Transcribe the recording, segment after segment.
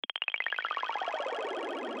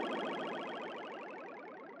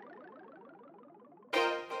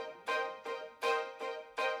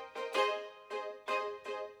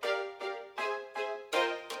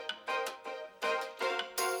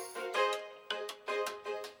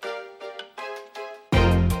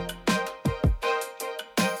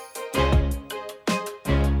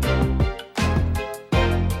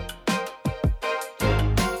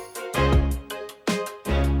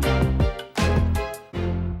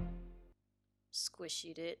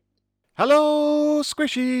squishied it. Hello,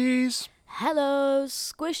 squishies! Hello,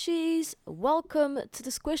 squishies. Welcome to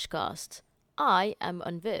the Squishcast. I am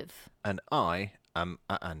Unviv. And I am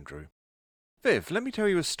Andrew. Viv, let me tell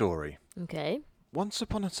you a story. Okay. Once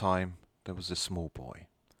upon a time, there was a small boy.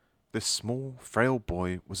 This small, frail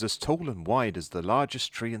boy was as tall and wide as the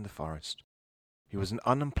largest tree in the forest. He was an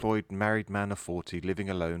unemployed married man of 40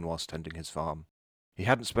 living alone whilst tending his farm. He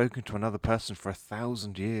hadn't spoken to another person for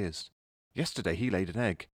 1,000 years. Yesterday he laid an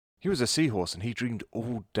egg. He was a seahorse and he dreamed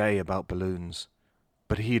all day about balloons.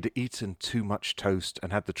 But he had eaten too much toast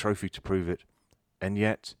and had the trophy to prove it. And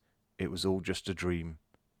yet, it was all just a dream.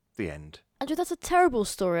 The end. Andrew, that's a terrible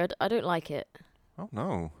story. I don't like it. Oh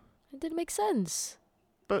no. It didn't make sense.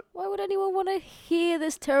 But- why would anyone want to hear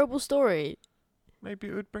this terrible story? Maybe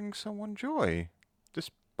it would bring someone joy,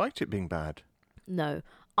 despite it being bad. No,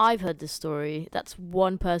 I've heard this story. That's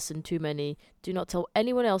one person too many. Do not tell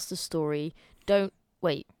anyone else the story. Don't...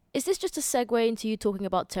 Wait, is this just a segue into you talking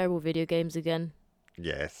about terrible video games again?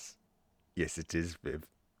 Yes. Yes, it is, Viv.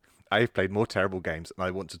 I've played more terrible games and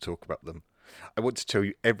I want to talk about them. I want to tell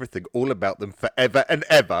you everything, all about them, forever and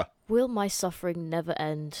ever. Will my suffering never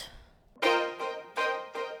end?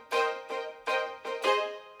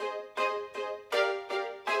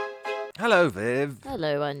 Hello, Viv.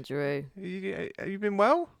 Hello, Andrew. Have you been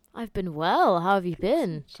well? I've been well. How have you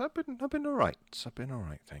been? So I've been all right.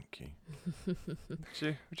 Thank you.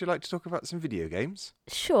 Would you like to talk about some video games?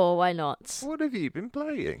 Sure, why not? What have you been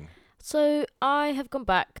playing? So, I have gone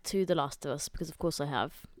back to The Last of Us, because of course I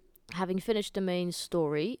have. Having finished the main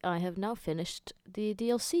story, I have now finished the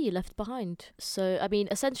DLC left behind. So, I mean,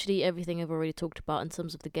 essentially everything I've already talked about in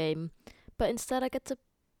terms of the game, but instead I get to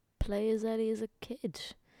play as Ellie as a kid.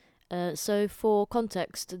 So, for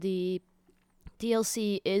context, the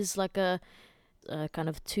DLC is like a kind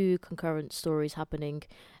of two concurrent stories happening,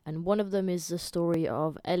 and one of them is the story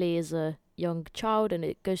of Ellie as a young child, and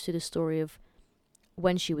it goes to the story of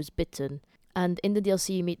when she was bitten. And in the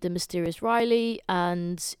DLC you meet the mysterious Riley,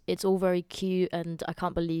 and it's all very cute, and I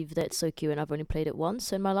can't believe that it's so cute, and I've only played it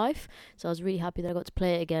once in my life, so I was really happy that I got to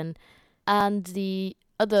play it again. And the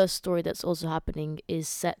other story that's also happening is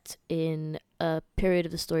set in a period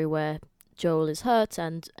of the story where Joel is hurt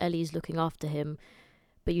and Ellie's looking after him,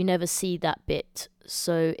 but you never see that bit.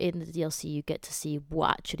 So in the DLC you get to see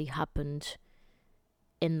what actually happened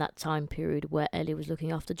in that time period where Ellie was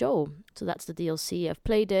looking after Joel. So that's the DLC. I've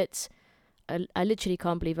played it. I literally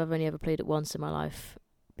can't believe I've only ever played it once in my life,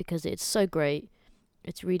 because it's so great.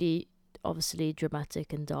 It's really obviously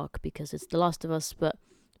dramatic and dark because it's The Last of Us, but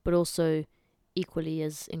also equally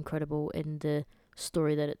as incredible in the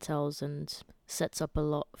story that it tells, and sets up a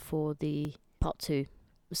lot for the part 2.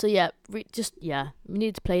 So yeah, we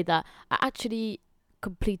need to play that. I actually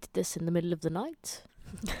completed this in the middle of the night.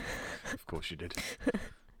 Of course you did.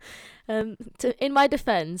 In my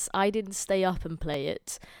defense, I didn't stay up and play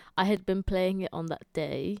it. I had been playing it on that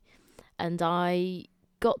day, and I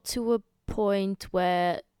got to a point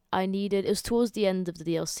where it was towards the end of the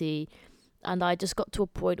DLC, and I just got to a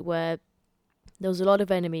point where there was a lot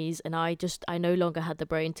of enemies, and I no longer had the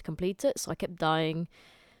brain to complete it, so I kept dying.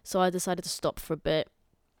 So I decided to stop for a bit,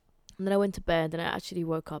 and then I went to bed, and I actually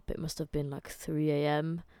woke up. It must have been like 3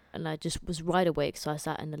 a.m. and I just was right awake, so I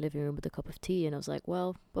sat in the living room with a cup of tea, and I was like,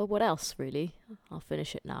 well, what else, really? I'll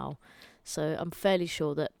finish it now. So I'm fairly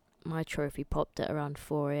sure that my trophy popped at around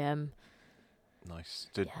 4 a.m. Nice.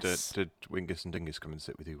 Yes. Did Wingus and Dingus come and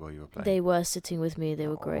sit with you while you were playing? They were sitting with me. They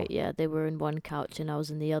were Aw. great. Yeah, they were in one couch, and I was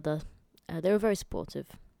in the other. They were very supportive.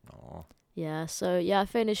 Aw. Yeah, so yeah, I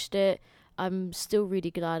finished it. I'm still really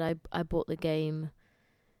glad I bought the game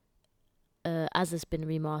as it's been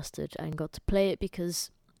remastered and got to play it,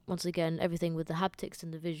 because once again, everything with the haptics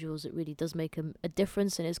and the visuals, it really does make a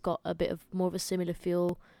difference, and it's got a bit of more of a similar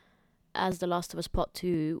feel as The Last of Us Part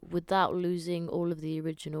 2 without losing all of the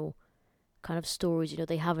original kind of stories. You know,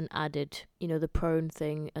 they haven't added, the prone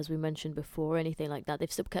thing, as we mentioned before, or anything like that. They've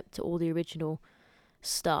still kept to all the original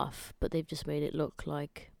stuff, but they've just made it look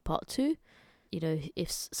like Part 2. You know, if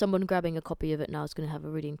someone grabbing a copy of it now is going to have a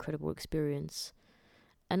really incredible experience.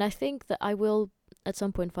 And I think that I will at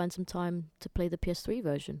some point find some time to play the PS3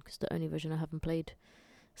 version, because the only version I haven't played.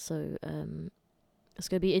 So it's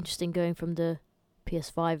going to be interesting going from the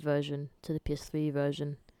PS5 version to the PS3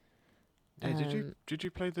 version. Yeah, did you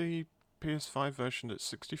play the PS5 version at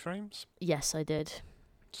 60 frames? Yes, I did.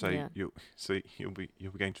 So Yeah. you'll be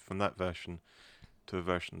going from that version to a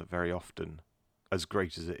version that very often, as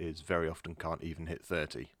great as it is, very often can't even hit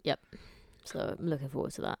 30. So I'm looking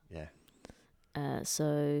forward to that. Yeah.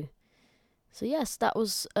 So yes, that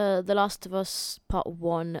was The Last of Us Part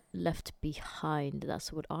 1 Left Behind.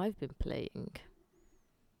 That's what I've been playing.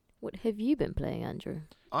 What have you been playing, Andrew?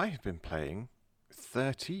 I have been playing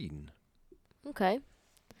 13. Okay.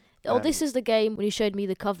 This is the game when you showed me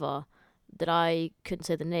the cover that I couldn't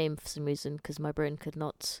say the name for some reason because my brain could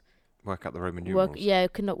not Work out the Roman numerals.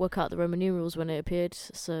 could not work out the Roman numerals when it appeared.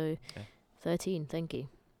 So, 13. Thank you.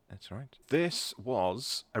 That's right. This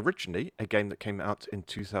was originally a game that came out in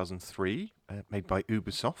 2003, made by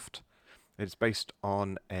Ubisoft. It's based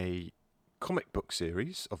on a comic book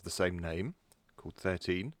series of the same name, called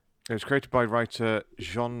 13. It was created by writer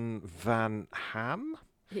John Van Ham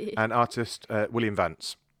and artist William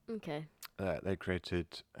Vance. Okay. They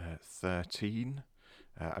created 13.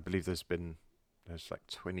 I believe there's like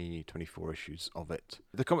 24 issues of it.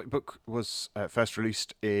 The comic book was first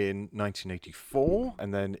released in 1984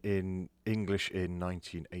 and then in English in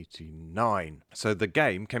 1989. So the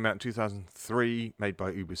game came out in 2003, made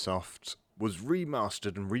by Ubisoft, was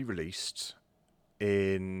remastered and re-released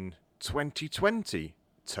in 2020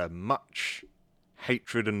 to much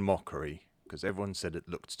hatred and mockery because everyone said it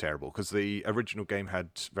looked terrible because the original game had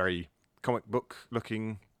very comic book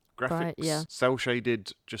looking graphics, Right, yeah. cell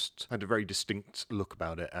shaded, just had a very distinct look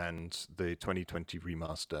about it, and the 2020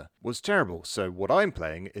 remaster was terrible. So what I'm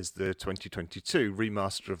playing is the 2022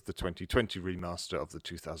 remaster of the 2020 remaster of the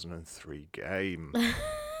 2003 game.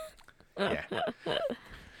 Yeah.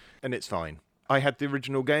 And it's fine. I had the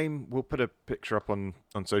original game. We'll put a picture up on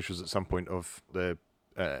socials at some point of the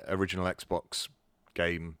original Xbox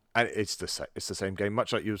game, and it's the same game,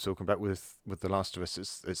 much like you were talking about with The Last of Us.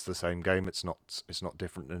 It's the same game. It's not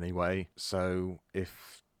different in any way. So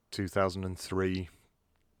if 2003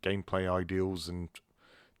 gameplay ideals and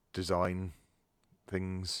design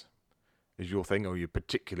things is your thing, or you're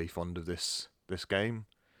particularly fond of this game,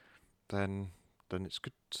 then it's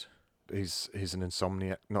good. He's an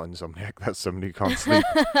insomniac, not insomniac. That's somebody who can't sleep.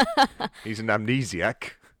 He's an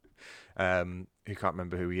amnesiac. Who can't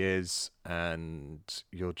remember who he is, and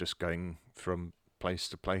you're just going from place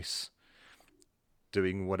to place,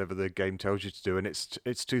 doing whatever the game tells you to do. And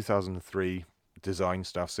it's 2003 design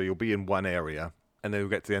stuff, so you'll be in one area, and then you'll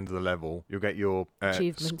get to the end of the level. You'll get your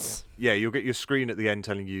achievements. You'll get your screen at the end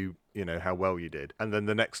telling you, how well you did, and then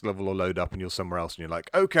the next level will load up, and you're somewhere else, and you're like,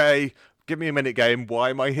 okay, give me a minute, game. Why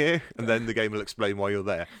am I here? And then the game will explain why you're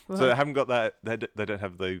there. Right. So they haven't got that. They don't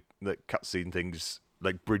have the cutscene things,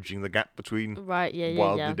 like bridging the gap between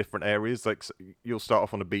wildly different areas. Like, so you'll start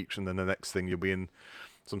off on a beach, and then the next thing you'll be in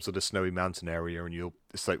some sort of snowy mountain area, and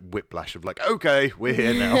it's like whiplash of like, okay, we're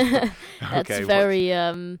here now. That's okay, very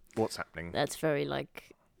what's happening? That's very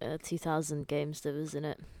like 2000 games, though, isn't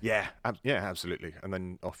it? Yeah, absolutely. And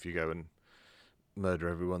then off you go and murder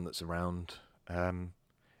everyone that's around.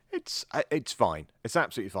 It's fine. It's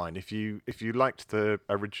absolutely fine. If you liked the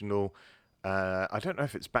original, I don't know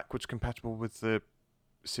if it's backwards compatible with the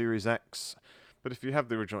Series X, but if you have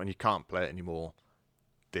the original and you can't play it anymore,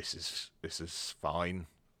 this is fine.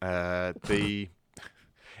 It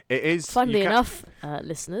is. Funnily enough,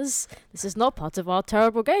 listeners, this is not part of our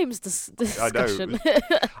terrible games discussion.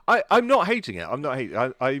 I know. I'm not hating it. I'm not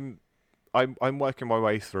hating. I'm working my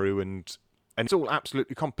way through, and it's all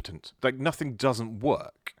absolutely competent. Like, nothing doesn't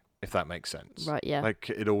work, if that makes sense. Right. Yeah. Like,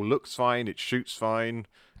 it all looks fine. It shoots fine.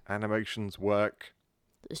 Animations work.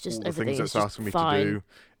 It's just all the everything things that's asking me to do.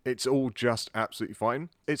 It's all just absolutely fine.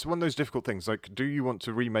 It's one of those difficult things. Like, do you want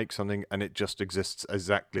to remake something and it just exists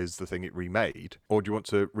exactly as the thing it remade, or do you want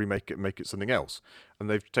to remake it and make it something else? And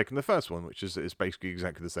they've taken the first one, which is basically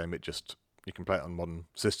exactly the same. It just, you can play it on modern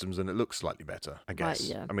systems and it looks slightly better, I guess.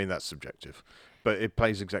 Right, yeah. I mean, that's subjective, but it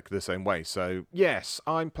plays exactly the same way. So yes,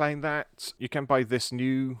 I'm playing that. You can buy this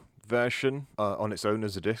new version on its own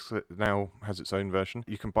as a disc. It now has its own version.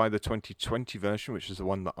 You can buy the 2020 version, which is the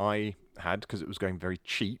one that I had because it was going very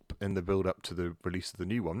cheap in the build up to the release of the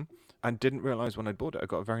new one, and didn't realize when I bought it I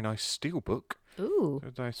got a very nice steelbook. Ooh.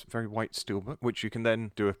 A nice, very white steelbook, which you can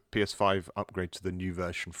then do a PS5 upgrade to the new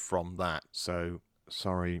version from that. So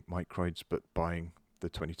sorry, Microids, but buying the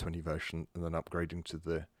 2020 version and then upgrading to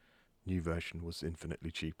the new version was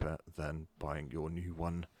infinitely cheaper than buying your new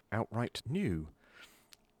one outright new.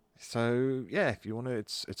 So yeah, if you want to,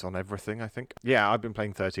 it's on everything, I think. Yeah, I've been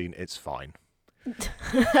playing 13. It's fine.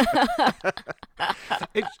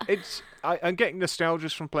 I'm getting nostalgia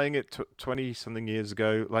from playing it 20 something years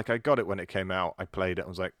ago. Like, I got it when it came out. I played it. I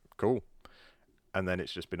was like, cool. And then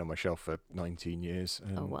it's just been on my shelf for 19 years.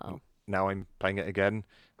 And oh wow! Now I'm playing it again,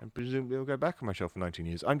 and presumably it'll go back on my shelf for 19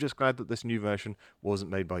 years. I'm just glad that this new version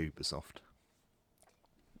wasn't made by Ubisoft.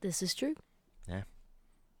 This is true. Yeah.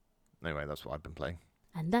 Anyway, that's what I've been playing.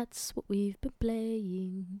 And that's what we've been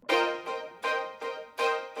playing.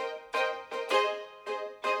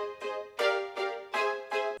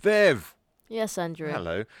 Viv! Yes, Andrew.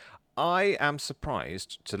 Hello. I am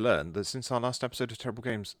surprised to learn that since our last episode of Terrible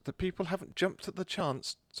Games, that people haven't jumped at the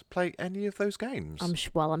chance to play any of those games. I'm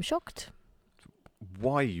shocked.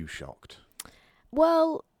 Why are you shocked?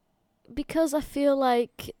 Well, because I feel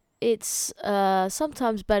like it's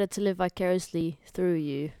sometimes better to live vicariously through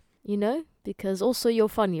you, you know? Because also you're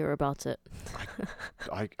funnier about it.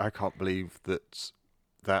 I can't believe that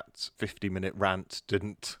 50-minute rant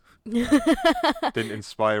didn't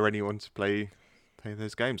inspire anyone to play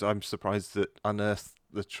those games. I'm surprised that Unearth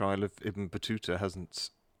the Trial of Ibn Battuta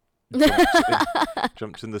hasn't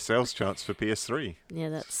jumped in the sales charts for PS3. Yeah,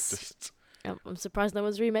 that's... Just, I'm surprised no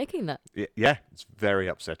one's remaking that. yeah, it's very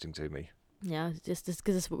upsetting to me. Yeah, just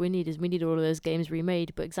because that's what we need, is we need all of those games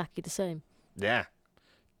remade, but exactly the same. Yeah.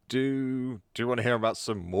 Do you want to hear about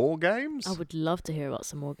some more games? I would love to hear about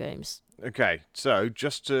some more games. Okay, so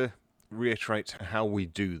just to reiterate how we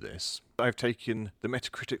do this, I've taken the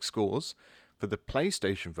Metacritic scores for the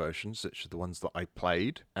PlayStation versions, which are the ones that I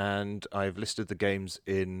played, and I've listed the games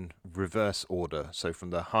in reverse order, so from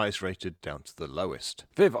the highest rated down to the lowest.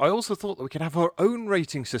 Viv, I also thought that we could have our own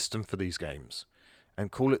rating system for these games,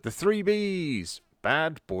 and call it the 3 Bs.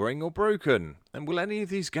 Bad, boring, or broken. And will any of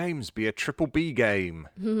these games be a triple B game?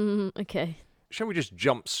 Okay. Shall we just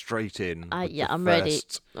jump straight in? I'm ready.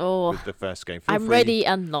 With the first game. I'm ready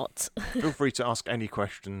and not. Feel free to ask any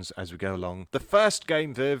questions as we go along. The first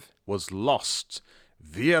game, Viv, was Lost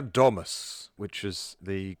Via Domus, which is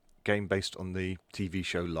the game based on the TV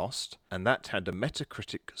show Lost. And that had a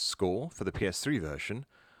Metacritic score for the PS3 version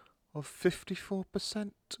of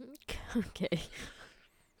 54%. Okay.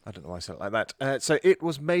 I don't know why I said it like that. So it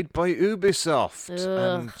was made by Ubisoft.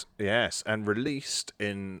 Ugh. And released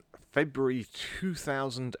in February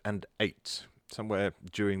 2008, somewhere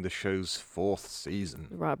during the show's 4th season.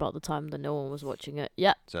 Right about the time that no one was watching it.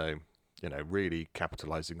 Yeah. So, really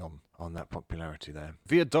capitalising on that popularity there.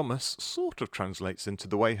 Via Domus sort of translates into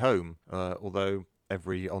The Way Home, although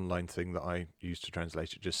every online thing that I used to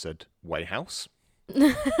translate it just said Way House.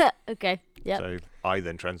 Okay. Yeah. So I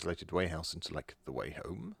then translated Way House into The Way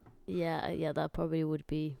Home. Yeah, that probably would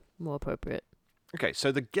be more appropriate. Okay, so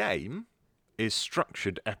the game is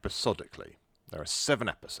structured episodically. There are 7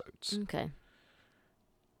 episodes. Okay.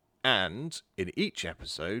 And in each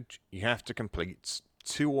episode, you have to complete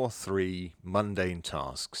 2 or 3 mundane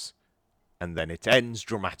tasks. And then it ends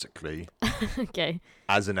dramatically Okay.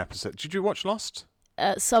 as an episode. Did you watch Lost?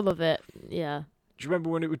 Some of it, yeah. Do you remember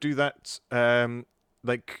when it would do that,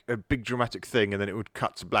 a big dramatic thing, and then it would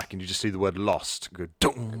cut to black, and you just see the word "lost" go.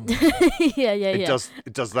 Dong. Yeah. It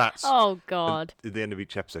does that. Oh God. At the end of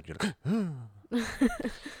each episode, you're like,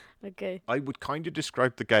 Okay. I would kind of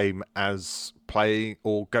describe the game as playing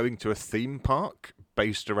or going to a theme park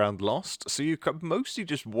based around Lost. So you're mostly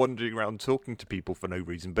just wandering around talking to people for no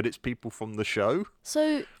reason, but it's people from the show.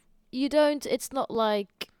 So it's not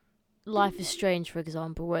like Life is Strange, for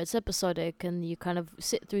example, where it's episodic and you kind of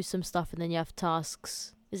sit through some stuff and then you have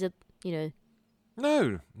tasks. Is it,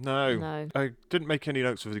 No. No. I didn't make any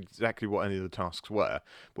notes of exactly what any of the tasks were,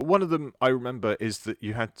 but one of them I remember is that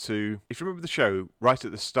you had to, if you remember the show, right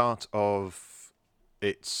at the start of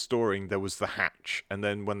its storing, there was the hatch, and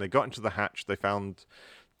then when they got into the hatch, they found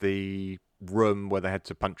the room where they had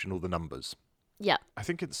to punch in all the numbers. Yeah. I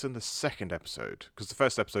think it's in the second episode, because the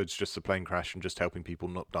first episode's just a plane crash and just helping people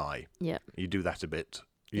not die. Yeah. You do that a bit.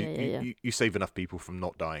 Yeah. You save enough people from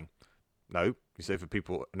not dying. No, you save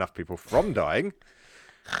enough people from dying,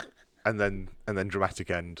 and then dramatic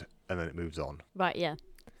end, and then it moves on. Right, yeah.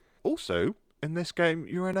 Also, in this game,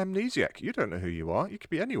 you're an amnesiac. You don't know who you are. You could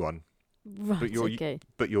be anyone. Right, okay.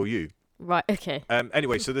 But you're you. Right, okay.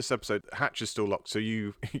 Anyway, so this episode, Hatch is still locked, so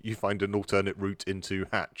you find an alternate route into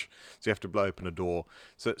Hatch. So you have to blow open a door.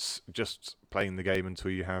 So it's just playing the game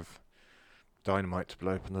until you have dynamite to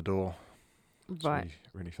blow open the door. It's Right.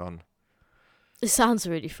 really fun. It sounds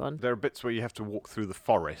really fun. There are bits where you have to walk through the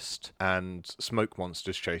forest and smoke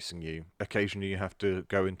monsters chasing you. Occasionally you have to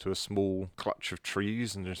go into a small clutch of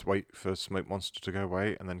trees and just wait for smoke monster to go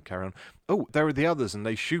away and then carry on. Oh, there are the others and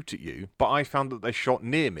they shoot at you, but I found that they shot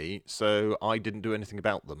near me, so I didn't do anything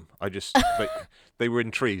about them. I just, they were in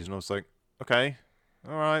trees and I was like, okay,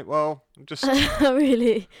 all right, well,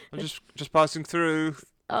 Really? I'm just passing through.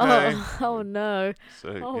 Okay. Oh no.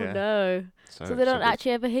 So, No. So they don't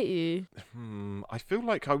actually ever hit you? I feel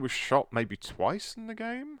like I was shot maybe twice in the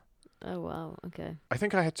game. Oh wow, okay. I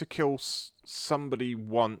think I had to kill somebody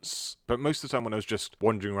once, but most of the time when I was just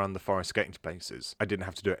wandering around the forest getting to places, I didn't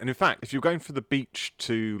have to do it. And in fact, if you're going for the beach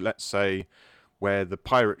to, let's say, where the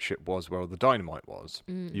pirate ship was, where all the dynamite was,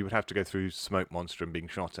 you would have to go through Smoke Monster and being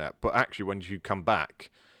shot at. But actually, when you come back,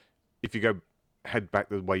 if you go head back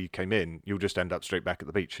the way you came in, you'll just end up straight back at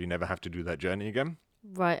the beach. You never have to do that journey again,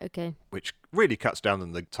 Right, okay. which really cuts down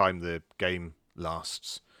on the time the game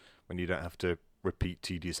lasts when you don't have to repeat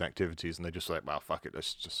tedious activities, and they're just like, well, fuck it,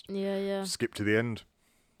 let's just Yeah. skip to the end.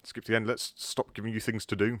 Skip to the end, let's stop giving you things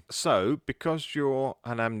to do. So, because you're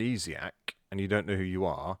an amnesiac and you don't know who you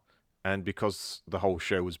are, and because the whole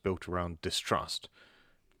show was built around distrust,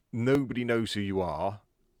 nobody knows who you are,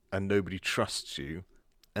 and nobody trusts you,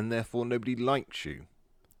 and therefore nobody likes you.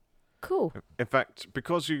 Cool. In fact,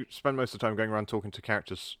 because you spend most of the time going around talking to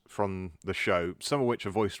characters from the show, some of which are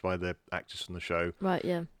voiced by the actors from the show, Right,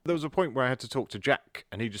 yeah. there was a point where I had to talk to Jack,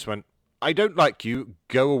 and he just went, I don't like you,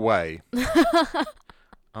 go away.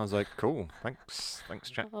 I was like, cool, thanks,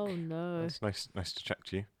 Jack. Oh no. It's nice to chat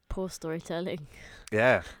to you. Poor storytelling.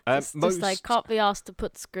 Yeah. Just like, can't be asked to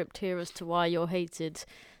put script here as to why you're hated,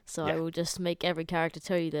 so Yeah. I will just make every character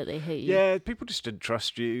tell you that they hate you. Yeah, people just didn't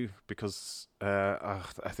trust you because I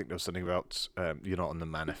think there was something about you're not on the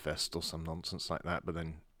manifest or some nonsense like that, but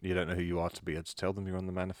then you don't know who you are to be able to tell them you're on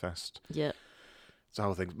the manifest. Yeah. It's the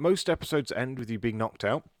whole thing. Most episodes end with you being knocked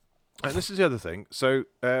out. And this is the other thing. So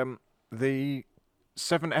the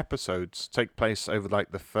 7 episodes take place over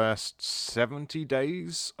like the first 70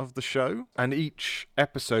 days of the show, and each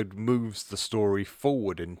episode moves the story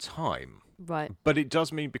forward in time. Right. But it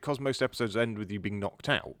does mean, because most episodes end with you being knocked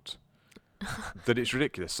out, that it's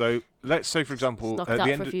ridiculous. So let's say, for example, Knocked at out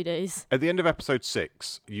the, for a few days. at the end of episode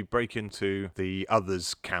 6, you break into the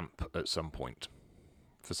others' camp at some point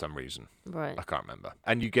for some reason. Right. I can't remember.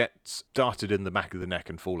 And you get darted in the back of the neck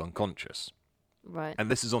and fall unconscious. Right. And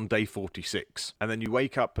this is on day 46. And then you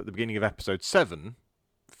wake up at the beginning of episode 7,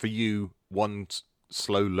 for you, one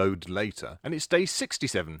slow load later, and it's day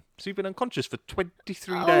 67. So you've been unconscious for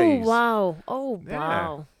 23 days. Oh, Yeah.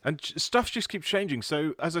 wow. And stuff just keeps changing.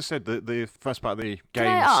 So, as I said, the first part of the game. Can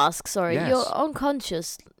I ask, sorry, Yes. you're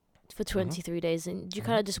unconscious for 23 days, and do you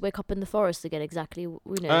kind of just wake up in the forest again exactly,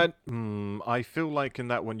 I feel like in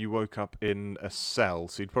that one you woke up in a cell,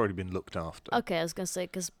 so you'd probably been looked after. Okay, I was going to say,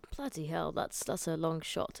 because bloody hell, that's a long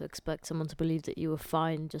shot to expect someone to believe that you were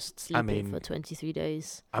fine just sleeping for 23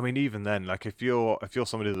 days. I mean, even then, like if you're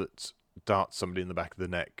somebody that darts somebody in the back of the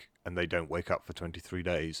neck and they don't wake up for 23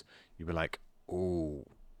 days, you'd be like, oh,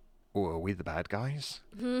 are we the bad guys?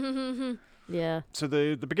 Yeah. So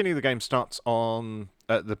the beginning of the game starts on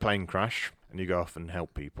the plane crash, and you go off and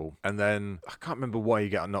help people. And then, I can't remember why you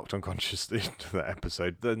get knocked unconscious into that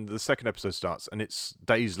episode. Then the second episode starts, and it's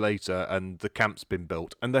days later, and the camp's been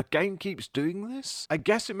built. And the game keeps doing this. I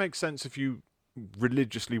guess it makes sense if you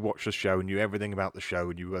religiously watch the show and knew everything about the show,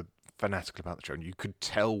 and you were fanatical about the show, and you could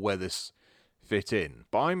tell where this fit in.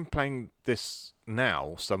 But I'm playing this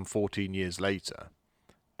now, some 14 years later,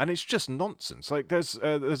 and it's just nonsense. Like, there's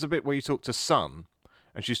a bit where you talk to Sun,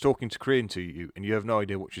 and she's talking to Korean to you, and you have no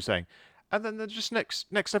idea what she's saying. And then there's just next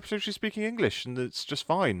episode she's speaking English, and it's just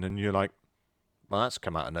fine. And you're like, well, that's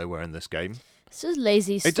come out of nowhere in this game. It's just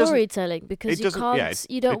lazy storytelling, because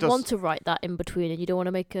you don't want to write that in between, and you don't want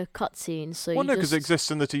to make a cutscene. So well, no, because it exists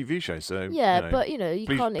in the TV show. So yeah, but you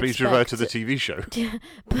can't. Please revert to the TV show. Yeah,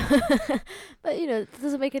 but it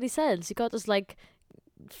doesn't make any sense. You can't just like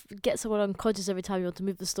get someone unconscious every time you want to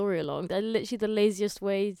move the story along. That's literally the laziest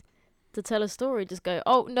way to tell a story. Just go,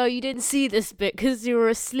 oh no, you didn't see this bit because you were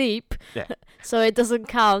asleep. Yeah. So it doesn't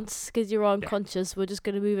count because you're unconscious. Yeah. We're just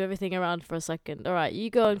gonna move everything around for a second. All right, you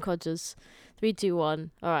go unconscious. 3, 2,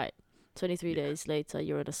 1. All right. 23 days later,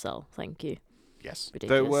 you're in a cell. Thank you. Yes.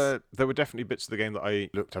 Ridiculous. There were definitely bits of the game that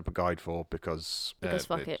I looked up a guide for because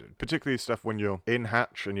fuck it. Particularly stuff when you're in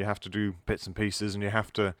Hatch and you have to do bits and pieces, and you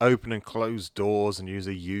have to open and close doors and use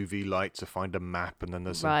a UV light to find a map, and then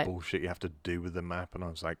there's some bullshit you have to do with the map, and I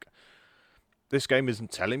was like, this game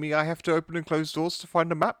isn't telling me I have to open and close doors to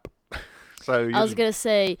find a map. So I was going to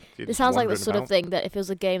say, this sounds like the sort of thing that if it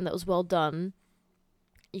was a game that was well done,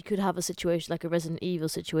 you could have a situation like a Resident Evil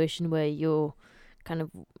situation where you're kind of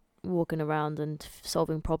walking around and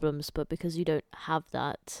solving problems, but because you don't have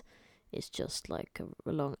that, it's just like a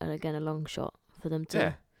long shot for them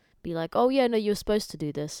to be like, oh yeah, no, you're supposed to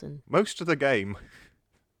do this. And most of the game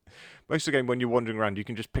when you're wandering around, you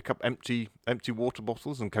can just pick up empty water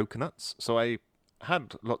bottles and coconuts. So I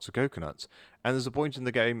had lots of coconuts, and there's a point in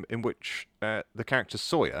the game in which the character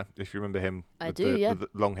Sawyer, if you remember him, with the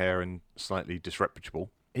long hair and slightly disreputable,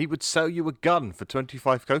 he would sell you a gun for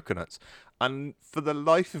 25 coconuts. And for the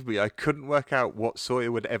life of me, I couldn't work out what Sawyer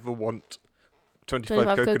would ever want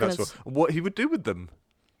 25 coconuts for, and what he would do with them.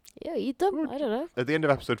 Yeah, eat them. I don't know. At the end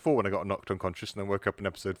of episode 4, when I got knocked unconscious and then woke up in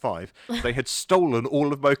episode 5, they had stolen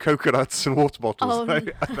all of my coconuts and water bottles.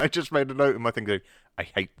 And I just made a note in my thing going, I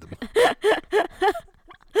hate them.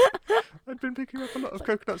 I'd been picking up a lot of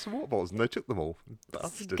coconuts and water bottles, and they took them all. This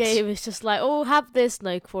Bastards. game is just like, oh, have this.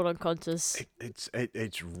 No, fall unconscious.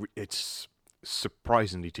 It's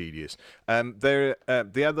surprisingly tedious.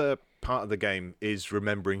 The other part of the game is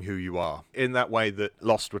remembering who you are. In that way that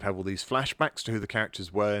Lost would have all these flashbacks to who the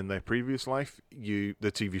characters were in their previous life. The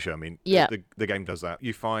TV show, I mean, Yeah. the game does that.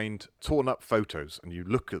 You find torn up photos and you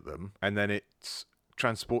look at them, and then it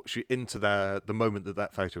transports you into the moment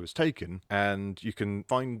that photo was taken, and you can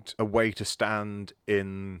find a way to stand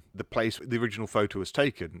in the place the original photo was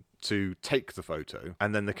taken to take the photo,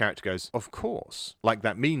 and then the character goes, of course, like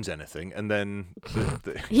that means anything, and then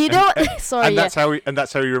You know what? Sorry, and yeah.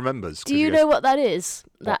 that's how he remembers. Do you know what that is?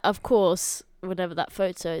 That, of course, whatever that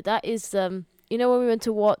photo, that is, you know when we went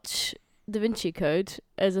to watch Da Vinci Code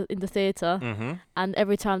in the theatre, Mm-hmm. and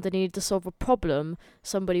every time they needed to solve a problem,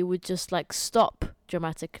 somebody would just like stop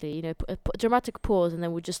dramatically, you know, put a dramatic pause, and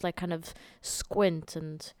then would just like kind of squint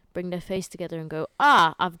and bring their face together and go,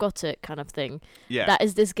 I've got it, kind of thing. Yeah. That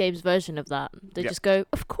is this game's version of that. They Yep. just go,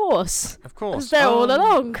 of course. Of course. 'Cause they're all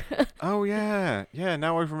along. Oh, yeah. Yeah,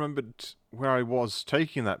 now I've remembered where I was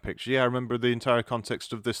taking that picture. Yeah, I remember the entire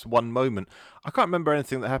context of this one moment. I can't remember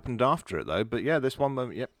anything that happened after it, though. But yeah, this one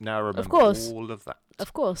moment, yep, now I remember course. all of that.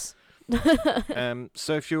 Of course.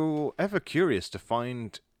 So if you're ever curious to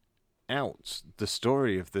find out the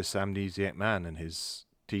story of this amnesiac man and his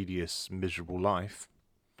tedious, miserable life,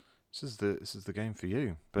 this is the game for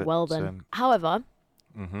you. But, well then. However,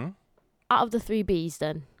 Mm-hmm. out of the 3 Bs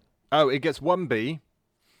then. Oh, it gets 1 B.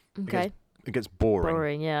 Okay. It gets boring.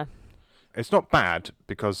 Boring, yeah. It's not bad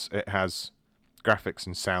because it has graphics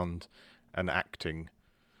and sound and acting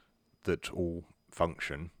that all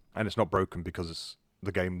function, and it's not broken because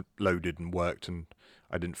the game loaded and worked and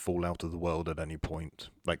I didn't fall out of the world at any point,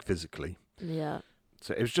 like physically. Yeah.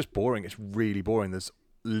 So it was just boring. It's really boring. There's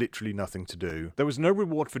literally nothing to do. There was no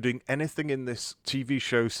reward for doing anything in this TV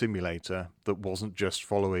show simulator that wasn't just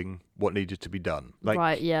following what needed to be done. Like,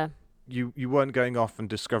 right, yeah. You weren't going off and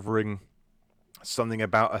discovering something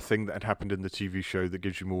about a thing that had happened in the TV show that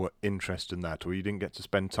gives you more interest in that, or you didn't get to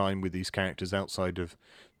spend time with these characters outside of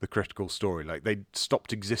the critical story. Like, they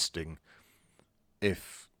stopped existing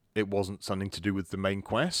if it wasn't something to do with the main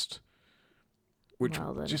quest, which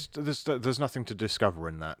Well then. just there's nothing to discover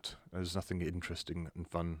in that. There's nothing interesting and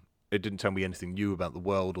fun. It didn't tell me anything new about the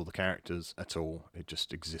world or the characters at all. It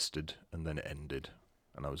just existed and then it ended,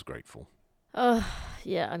 and I was grateful.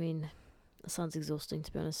 Yeah, I mean, that sounds exhausting,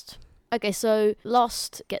 to be honest. Okay, so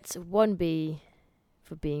Lost gets 1 B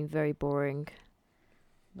for being very boring.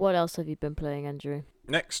 What else have you been playing, Andrew?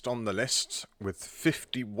 Next on the list, with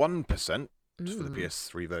 51% for the Mm.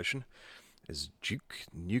 PS3 version, is Duke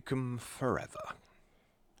Nukem Forever.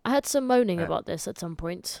 I had some moaning Uh, about this at some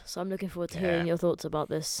point, so I'm looking forward to Yeah. hearing your thoughts about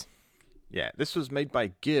this. Yeah, this was made by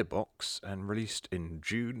Gearbox and released in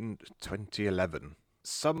June 2011.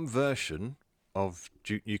 Some version of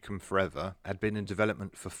Duke Nukem Forever had been in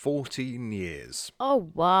development for 14 years. Oh,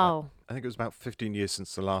 wow. I think it was about 15 years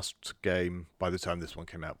since the last game by the time this one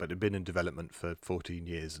came out, but it had been in development for 14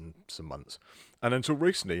 years and some months. And until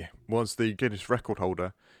recently was the Guinness record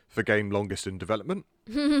holder for game longest in development.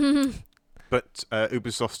 But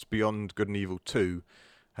Ubisoft's Beyond Good and Evil 2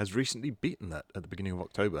 has recently beaten that at the beginning of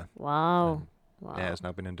October. Wow. Wow. Yeah, it's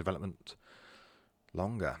now been in development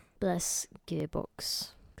longer. Bless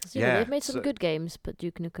Gearbox. Because Yeah, they've made some so- good games, but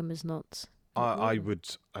Duke Nukem is not. I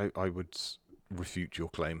would refute your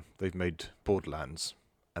claim. They've made Borderlands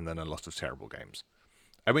and then a lot of terrible games.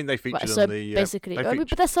 I mean, they featured Right, so on the basically, they I mean, featured-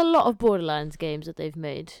 but there's a lot of Borderlands games that they've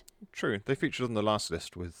made. True. They featured on the last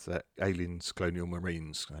list with Aliens Colonial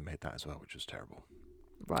Marines. They made that as well, which was terrible.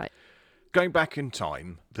 Right. Going back in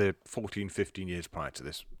time, the 14, 15 years prior to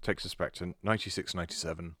this takes us back to 96,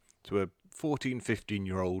 97, to a 14,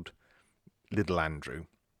 15-year-old little Andrew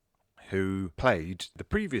who played the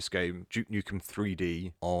previous game, Duke Nukem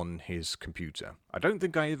 3D, on his computer. I don't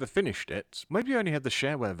think I ever finished it. Maybe I only had the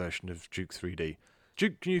shareware version of Duke 3D.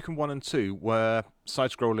 Duke Nukem 1 and 2 were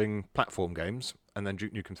side-scrolling platform games, and then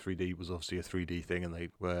Duke Nukem 3D was obviously a 3D thing, and they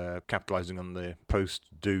were capitalizing on the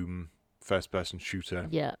post-Doom first-person shooter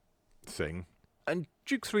Yeah. thing. And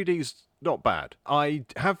Duke 3D is not bad. I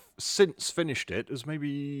have since finished it. It was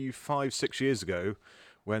maybe 5-6 years ago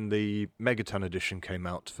when the Megaton edition came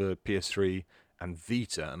out for PS3 and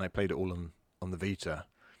Vita, and I played it all on the Vita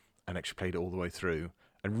and actually played it all the way through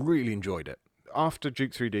and really enjoyed it. After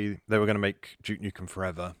Duke 3D, they were going to make Duke Nukem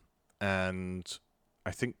Forever, and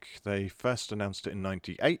I think they first announced it in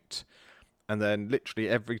 98, and then literally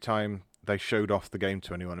every time they showed off the game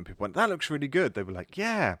to anyone and people went, that looks really good, they were like,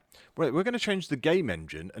 yeah, we're going to change the game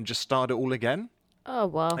engine and just start it all again. Oh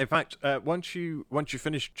wow. In fact, once you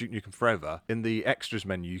finish Duke Nukem Forever, in the extras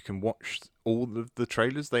menu, you can watch all of the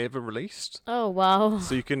trailers they ever released. Oh wow.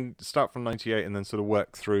 So you can start from '98 and then sort of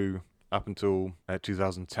work through up until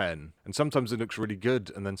 2010. And sometimes it looks really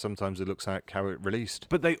good, and then sometimes it looks like how it released.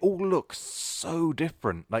 But they all look so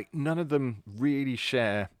different. Like, none of them really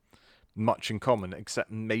share much in common,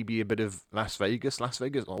 except maybe a bit of Las Vegas. Las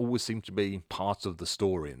Vegas always seemed to be part of the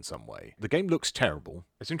story in some way. The game looks terrible.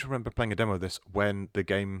 I seem to remember playing a demo of this when the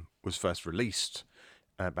game was first released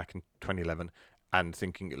back in 2011 and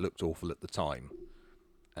thinking it looked awful at the time.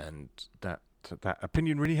 And that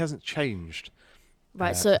opinion really hasn't changed.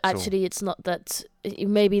 Right, so at all. actually it's not that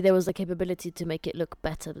maybe there was the capability to make it look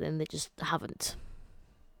better, but then they just haven't.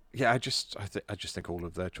 Yeah, I just think all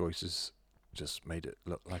of their choices just made it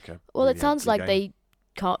look like a Well, really it sounds ugly like game. they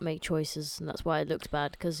can't make choices, and that's why it looked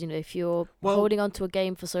bad. Because if you're Well- holding on to a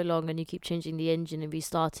game for so long and you keep changing the engine and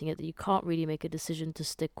restarting it, that you can't really make a decision to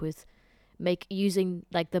stick with using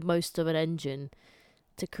like the most of an engine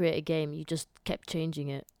to create a game. You just kept changing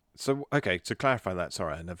it. So, okay, to clarify that,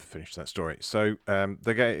 sorry, I never finished that story. So,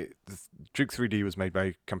 the Duke 3D was made by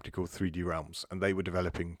a company called 3D Realms, and they were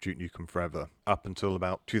developing Duke Nukem Forever up until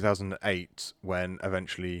about 2008, when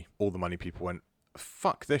eventually all the money people went,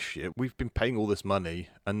 fuck this shit, we've been paying all this money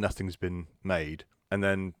and nothing's been made. And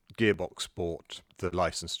then Gearbox bought the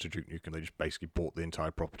license to Duke Nukem. They just basically bought the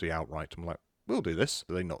entire property outright. I'm like, we'll do this.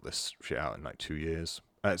 So they knocked this shit out in like 2 years.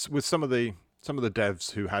 It's with some of the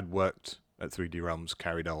devs who had worked at 3D Realms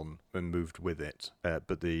carried on and moved with it,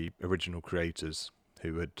 but the original creators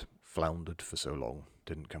who had floundered for so long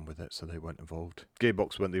didn't come with it, so they weren't involved.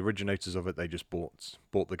 Gearbox weren't the originators of it; they just bought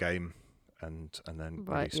the game and then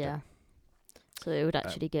Right, released yeah. So it would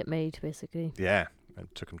actually get made, basically. it. Yeah, it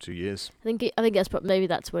took them 2 years. I think that's maybe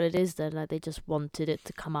that's what it is then. Like they just wanted it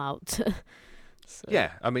to come out. So,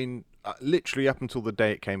 Yeah, I mean, literally up until the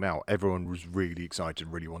day it came out, everyone was really excited,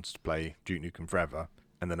 really wanted to play Duke Nukem Forever.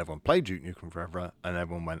 And then everyone played Duke Nukem Forever, and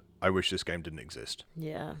everyone went, I wish this game didn't exist.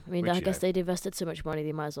 yeah. I mean, Which, I you guess know- they'd invested so much money,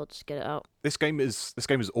 they might as well just get it out. This game is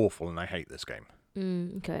awful, and I hate this game.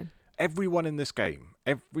 Okay. Everyone in this game,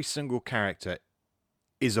 every single character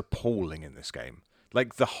is appalling in this game.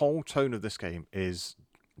 Like, the whole tone of this game is,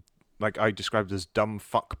 like I described as dumb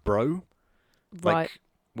fuck bro. Right. Like,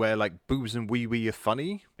 where, like, boobs and wee-wee are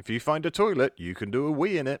funny. If you find a toilet, you can do a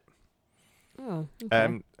wee in it. Oh,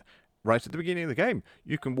 okay. Right at the beginning of the game,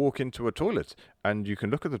 you can walk into a toilet and you can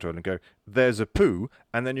look at the toilet and go, there's a poo,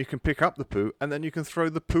 and then you can pick up the poo and then you can throw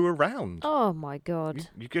the poo around. Oh my god.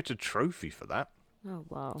 You get a trophy for that. Oh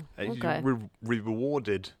wow. You're Okay.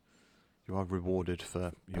 rewarded. You are rewarded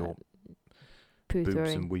for your Poo boobs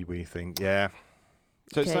throwing. and wee thing. Yeah.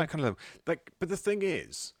 So it's Okay. that kind of like. But the thing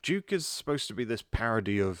is, Duke is supposed to be this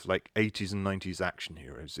parody of like 80s and 90s action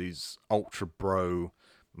heroes. These ultra bro,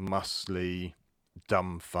 muscly,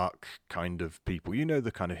 dumb fuck kind of people. You know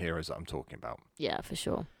the kind of heroes that I'm talking about. Yeah, for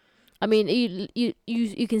sure. I mean,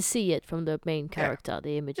 you can see it from the main character,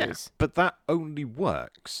 the images. But that only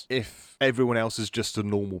works if everyone else is just a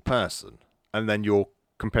normal person, and then you're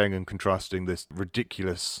comparing and contrasting this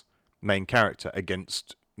ridiculous main character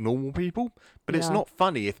against normal people. But it's Yeah. not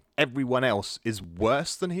funny if everyone else is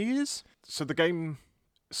worse than he is. So the game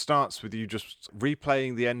starts with you just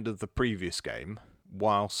replaying the end of the previous game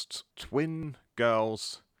whilst twin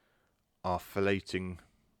girls are filleting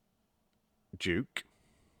Duke.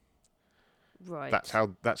 Right. That's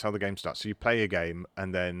how the game starts. So you play a game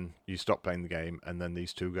and then you stop playing the game and then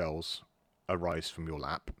these two girls arise from your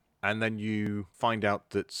lap. And then you find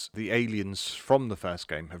out that the aliens from the first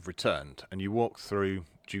game have returned, and you walk through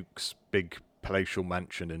Duke's big palatial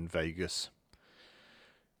mansion in Vegas.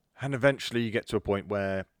 And eventually you get to a point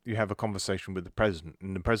where you have a conversation with the president,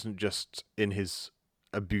 and the president just, in his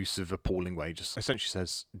abusive, appalling way, just essentially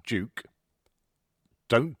says, Duke,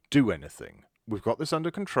 don't do anything. We've got this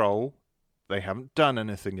under control. They haven't done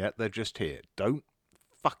anything yet. They're just here. Don't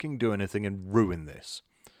fucking do anything and ruin this.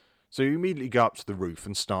 So you immediately go up to the roof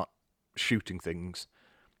and start shooting things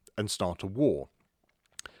and start a war.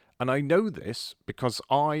 And I know this because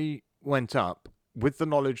I went up with the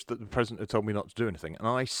knowledge that the president had told me not to do anything, and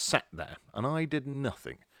I sat there and I did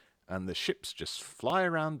nothing. And the ships just fly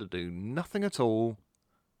around to do nothing at all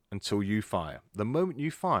until you fire. The moment you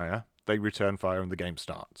fire, they return fire and the game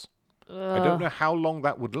starts. I don't know how long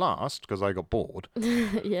that would last because I got bored.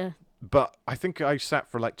 Yeah. But I think I sat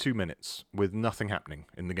for like 2 minutes with nothing happening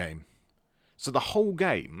in the game. So the whole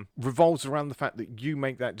game revolves around the fact that you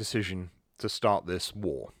make that decision to start this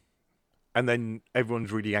war. And then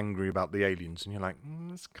everyone's really angry about the aliens. And you're like,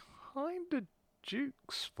 it's kind of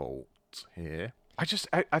Duke's fault here. I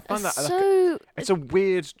find that So it's a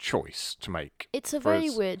weird choice to make. it's a very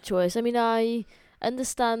Whereas- weird choice. I mean, I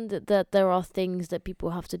understand that there are things that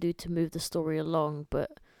people have to do to move the story along,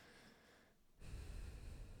 but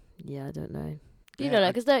yeah, I don't know. You Yeah, know,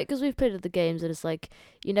 like, because we've played at the games and it's like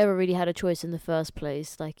you never really had a choice in the first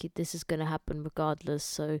place. Like this is gonna happen regardless.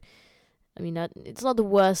 So, I mean, it's not the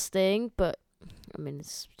worst thing, but I mean,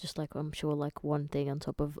 it's just like I'm sure like one thing on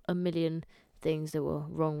top of a million things that were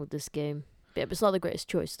wrong with this game. Yeah, but it's not the greatest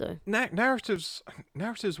choice though. narratives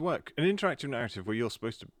work. An interactive narrative where you're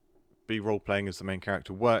supposed to be role playing as the main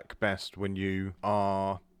character work best when you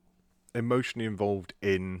are emotionally involved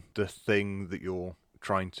in the thing that you're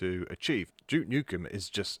trying to achieve. Duke Nukem is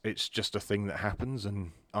just a thing that happens,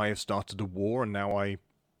 and I have started a war, and now I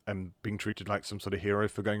am being treated like some sort of hero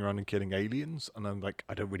for going around and killing aliens, and I'm like,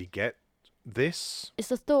 I don't really get this. It's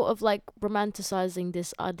the thought of like romanticizing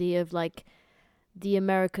this idea of like the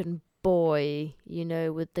American boy, you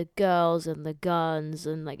know, with the girls and the guns,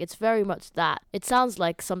 and like it's very much that. It sounds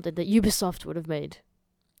like something that Ubisoft would have made,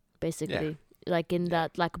 basically. Like in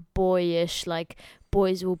that like boyish, like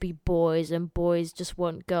boys will be boys and boys just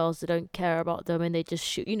want girls that don't care about them and they just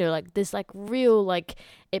shoot, you know, like this like real like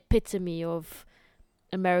epitome of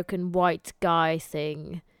American white guy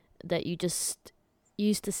thing that you just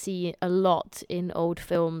used to see a lot in old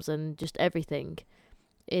films and just everything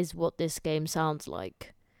is what this game sounds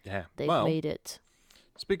like. Yeah. They've Well, made it.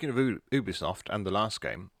 speaking of Ubisoft and the last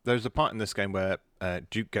game, there's a part in this game where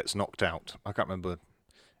Duke gets knocked out. I can't remember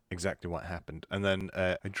exactly what happened. And then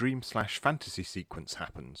a dream/fantasy sequence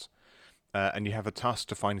happens. And you have a task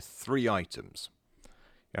to find 3 items. You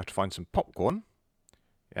have to find some popcorn,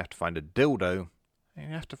 you have to find a dildo, and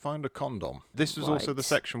you have to find a condom. This was also the Right.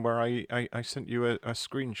 section where I sent you a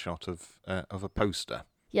screenshot of a poster.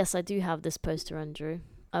 Yes, I do have this poster, Andrew.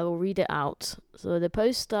 I will read it out. So the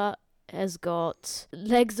poster has got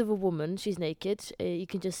legs of a woman. She's naked. You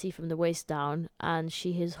can just see from the waist down. And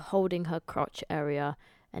she is holding her crotch area.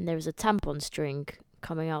 And there is a tampon string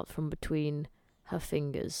coming out from between her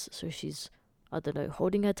fingers. So she's, I don't know,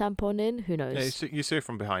 holding her tampon in? Who knows? Yeah, you see it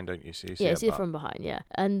from behind, don't you? So you see Yeah, her you see it butt. from behind, yeah.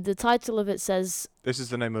 And the title of it says... This is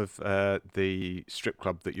the name of the strip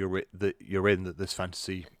club that you're in that this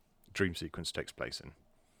fantasy dream sequence takes place in.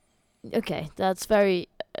 Okay, that's very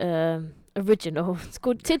original. It's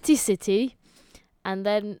called Titty City. And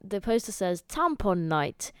then the poster says, Tampon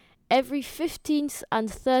Night. Every 15th and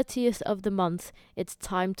 30th of the month, it's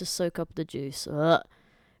time to soak up the juice.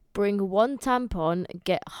 Bring 1 tampon,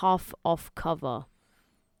 get half off cover.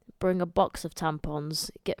 Bring a box of tampons,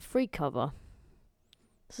 get free cover.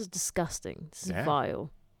 This is disgusting. This is Yeah. vile.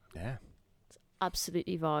 Yeah.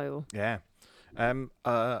 Absolutely vile. Yeah.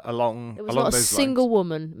 Along It was along not a those single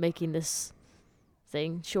woman making this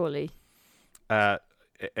thing, surely. lines,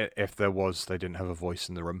 if there was, they didn't have a voice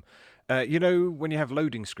in the room. You know, when you have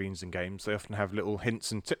loading screens in games, they often have little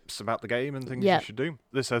hints and tips about the game and things Yep. you should do.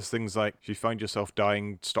 This has things like, if you find yourself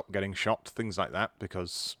dying, stop getting shot, things like that,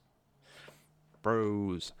 because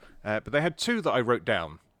bros. But they had 2 that I wrote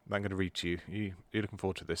down. That I'm going to read to you. You're looking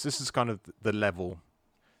forward to this. This is kind of the level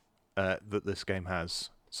that this game has.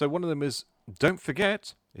 So one of them is, don't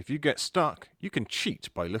forget, if you get stuck, you can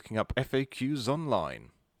cheat by looking up FAQs online.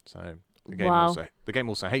 So the game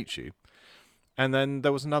also hates you. And then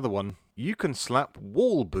there was another one. You can slap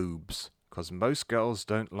wall boobs, because most girls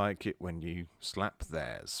don't like it when you slap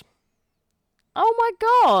theirs. Oh my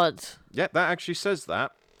god! Yeah, that actually says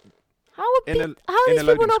that. How are In a- how are in these a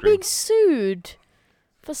people loading not screen. being sued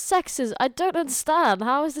for sexism? I don't understand.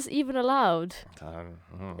 How is this even allowed?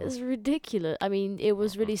 It's ridiculous. I mean, it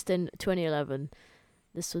was released in 2011.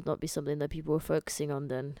 This would not be something that people were focusing on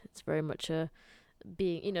then. It's very much a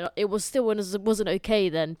being, you know, it was still wasn't okay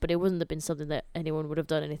then, but it wouldn't have been something that anyone would have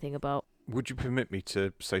done anything about. Would you permit me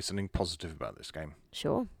to say something positive about this game?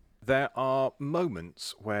 Sure. There are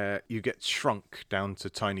moments where you get shrunk down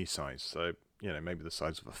to tiny size, so, you know, maybe the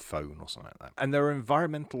size of a phone or something like that. And there are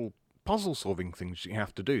environmental puzzle-solving things you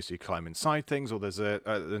have to do. So you climb inside things, or there's an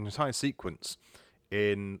entire sequence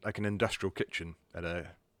in, like, an industrial kitchen at a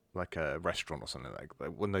restaurant or something like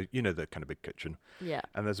that. When they, you know, the kind of big kitchen. Yeah.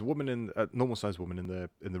 And there's a normal-sized woman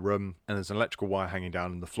in the room, and there's an electrical wire hanging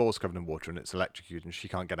down, and the floor's covered in water, and it's electrocuted, and she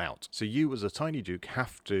can't get out. So you, as a tiny Duke,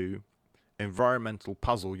 have to environmental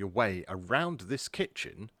puzzle your way around this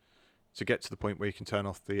kitchen to get to the point where you can turn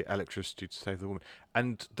off the electricity to save the woman.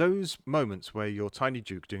 And those moments where you're tiny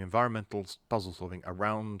Duke doing environmental puzzle solving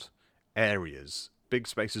around areas, big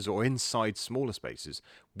spaces or inside smaller spaces,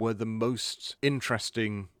 were the most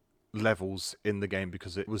interesting levels in the game,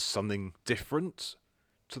 because it was something different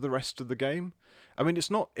to the rest of the game. I mean, it's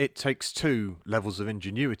not It Takes Two levels of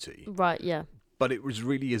ingenuity, Right, yeah. but it was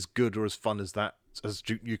really as good or as fun as that as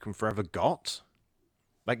Duke Nukem Forever got.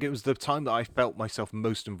 Like, it was the time that I felt myself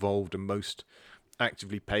most involved and most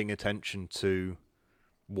actively paying attention to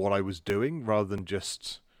what I was doing rather than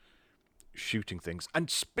just shooting things. And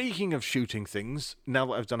speaking of shooting things, now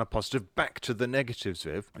that I've done a positive, back to the negatives,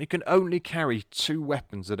 Viv. You can only carry 2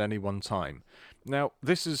 weapons at any one time. Now,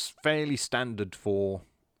 this is fairly standard for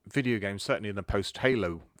video games, certainly in the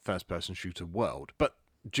post-Halo first-person shooter world. But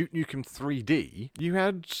Duke Nukem 3D, you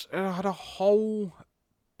had a whole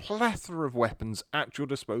plethora of weapons at your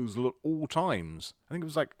disposal at all times. I think it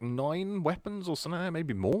was like 9 weapons or something,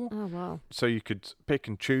 maybe more. Oh, wow. So you could pick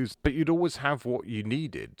and choose, but you'd always have what you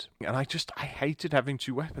needed. And I hated having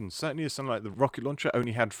 2 weapons. Certainly something like the rocket launcher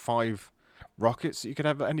only had 5 rockets that you could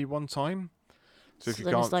have at any one time. So if you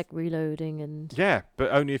then can't... it's like reloading and... Yeah,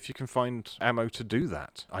 but only if you can find ammo to do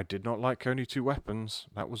that. I did not like only 2 weapons.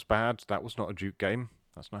 That was bad. That was not a Duke game.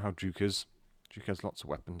 That's not how Duke is. Duke has lots of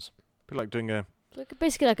weapons. Be like doing a...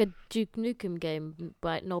 Basically like a Duke Nukem game,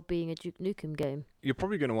 but not being a Duke Nukem game. You're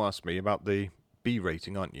probably going to ask me about the B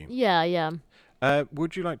rating, aren't you? Yeah.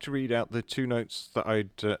 Would you like to read out the 2 notes that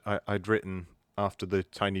I'd written after the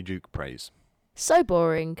Tiny Duke praise? So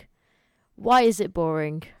boring. Why is it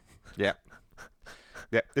boring? Yeah.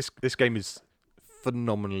 Yeah, this game is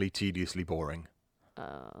phenomenally tediously boring.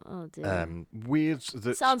 Oh dear. Weird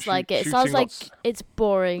that Sounds like it. It sounds like it's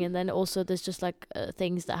boring, and then also there's just like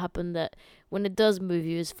things that happen that when it does move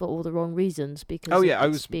you is for all the wrong reasons because I it's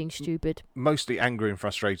was being stupid. Mostly angry and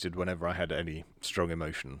frustrated whenever I had any strong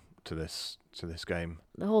emotion to this game.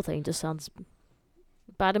 The whole thing just sounds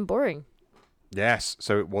bad and boring. Yes,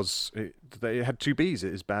 so they had 2 Bs.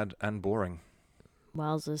 It is bad and boring.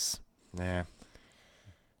 Wowzers. Yeah.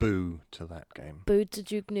 Boo to that game. Boo to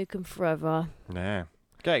Duke Nukem Forever. Yeah.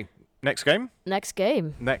 Okay, next game. Next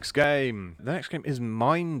game. The next game is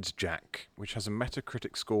Mind Jack, which has a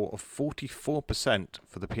Metacritic score of 44%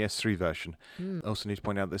 for the PS3 version. I also need to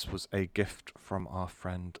point out this was a gift from our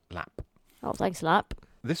friend Lap. Oh, thanks, Lap.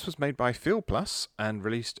 This was made by Feel Plus and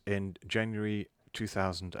released in January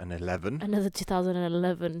 2011. Another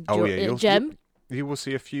 2011 Oh, gem. You will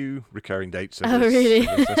see a few recurring dates. Really?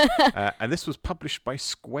 And this was published by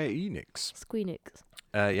Square Enix. Squeenix.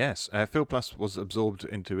 Yes. Phil Plus was absorbed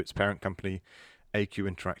into its parent company,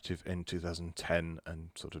 AQ Interactive, in 2010 and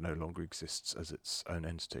sort of no longer exists as its own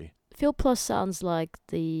entity. Feel Plus sounds like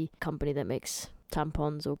the company that makes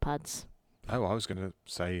tampons or pads. Oh, I was going to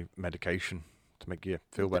say medication to make you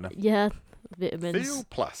feel better. Yeah, vitamins. Feel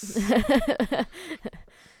Plus.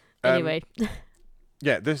 Anyway.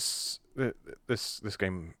 Yeah, this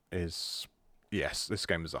game is... Yes, this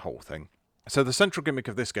game is a whole thing. So the central gimmick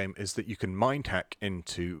of this game is that you can mind hack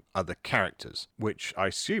into other characters, which I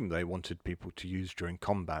assume they wanted people to use during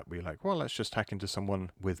combat. We're like, well, let's just hack into someone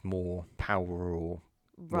with more power or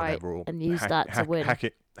whatever. Or and use that to win.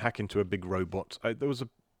 Hack into a big robot. There was a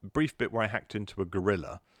brief bit where I hacked into a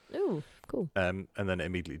gorilla. Ooh, cool. And then it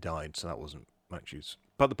immediately died, so that wasn't much use.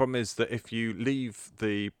 But the problem is that if you leave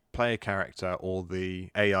the player character or the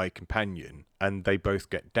AI companion and they both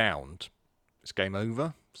get downed, it's game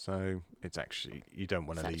over. So it's actually, you don't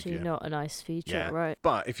want to leave. It's actually not a nice feature, yeah. Right?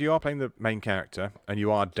 But if you are playing the main character and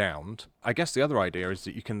you are downed, I guess the other idea is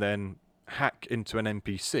that you can then hack into an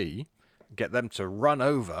NPC, get them to run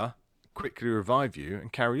over, quickly revive you,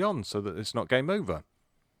 and carry on so that it's not game over.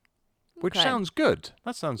 Which sounds good.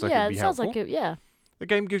 That sounds like it'd be helpful. Sounds like it, yeah. The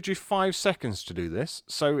game gives you 5 seconds to do this.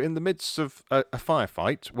 So in the midst of a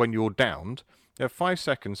firefight, when you're downed, you have 5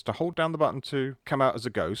 seconds to hold down the button to come out as a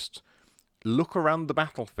ghost, look around the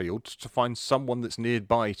battlefield to find someone that's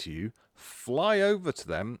nearby to you, fly over to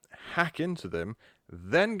them, hack into them,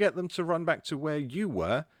 then get them to run back to where you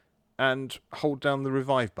were, and hold down the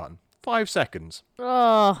revive button. 5 seconds.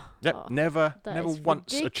 Oh. Yep, never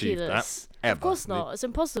once ridiculous. achieved that. Ever. Of course not. It's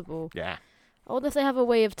impossible. Yeah. I wonder if they have a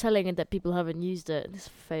way of telling it that people haven't used it. This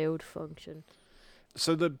failed function.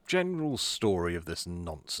 So the general story of this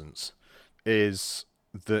nonsense is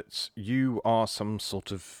that you are some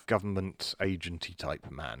sort of government agency type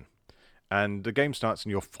man. And the game starts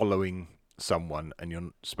and you're following someone and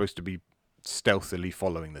you're supposed to be stealthily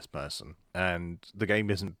following this person. And the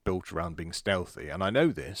game isn't built around being stealthy. And I know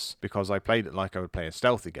this because I played it like I would play a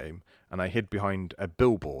stealthy game, and I hid behind a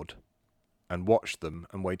billboard and watched them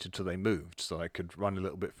and waited till they moved so I could run a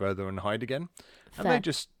little bit further and hide again. Fair. And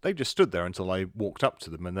they just stood there until I walked up to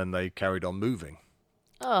them, and then they carried on moving.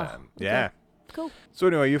 Oh, okay. Yeah. Cool. So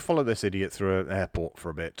anyway, you follow this idiot through an airport for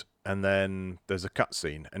a bit, and then there's a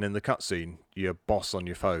cutscene. And in the cutscene, your boss on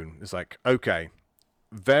your phone is like, okay,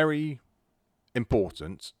 very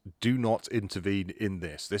important, do not intervene in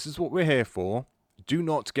this. This is what we're here for. do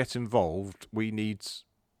not get involved. We need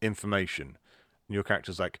information. And your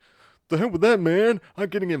character's like, the hell with that, man. I'm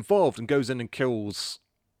getting involved, and goes in and kills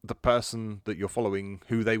the person that you're following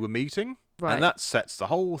who they were meeting. Right. And that sets the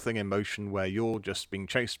whole thing in motion where you're just being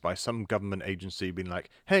chased by some government agency being like,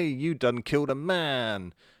 hey, you done killed a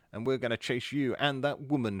man, and we're going to chase you and that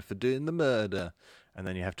woman for doing the murder. And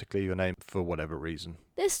then you have to clear your name for whatever reason.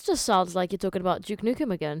 This just sounds like you're talking about Duke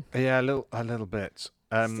Nukem again. Yeah, a little bit.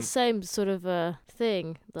 It's the same sort of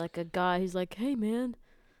thing. Like a guy who's like, hey, man.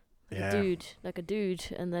 Like a dude.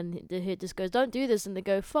 And then he just goes, don't do this. And they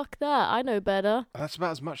go, fuck that. I know better. That's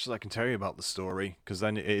about as much as I can tell you about the story, because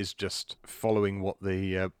then it is just following what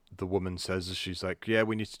the woman says. She's like, yeah,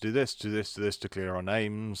 we need to do this to clear our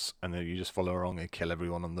names, and then you just follow along and kill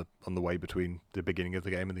everyone on the way between the beginning of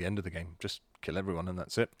the game and the end of the game. Just kill everyone, and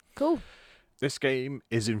that's it. Cool. This game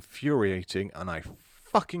is infuriating, and I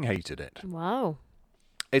fucking hated it. Wow.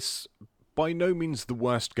 It's by no means the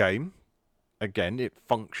worst game. Again, it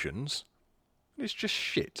functions. It's just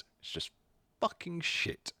shit. It's just fucking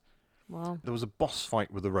shit. Wow. There was a boss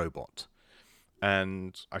fight with a robot,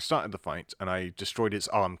 and I started the fight, and I destroyed its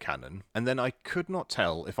arm cannon, and then I could not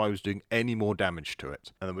tell if I was doing any more damage to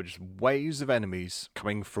it. And there were just waves of enemies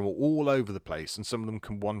coming from all over the place, and some of them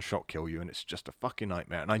can one-shot kill you, and it's just a fucking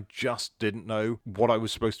nightmare. And I just didn't know what I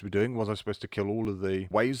was supposed to be doing. Was I supposed to kill all of the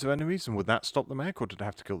waves of enemies, and would that stop the mech, or did I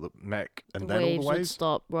have to kill the mech and then all the Waves would waves?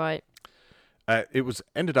 stop, right. It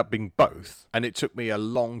ended up being both, and it took me a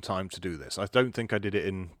long time to do this. I don't think I did it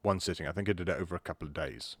in one sitting. I think I did it over a couple of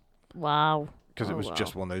days. Wow. Because it was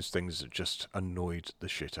just one of those things that just annoyed the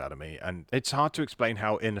shit out of me. And it's hard to explain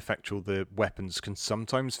how ineffectual the weapons can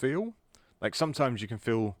sometimes feel. Like, sometimes you can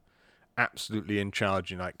feel absolutely in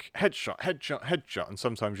charge. You're like, headshot, headshot, headshot. And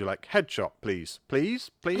sometimes you're like, headshot, please, please,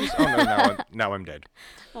 please. Oh, no, now I'm dead.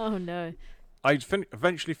 Oh, no. I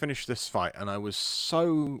eventually finished this fight, and I was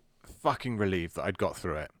so fucking relieved that I'd got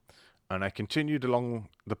through it. And I continued along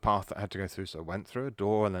the path that I had to go through. So I went through a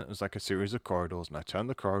door, and then it was like a series of corridors, and I turned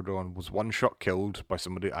the corridor and was one shot killed by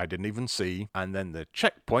somebody I didn't even see. And then the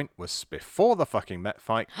checkpoint was before the fucking Met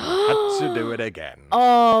fight, and I had to do it again.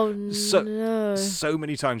 Oh, no. So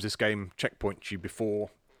many times this game checkpoints you before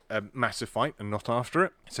a massive fight and not after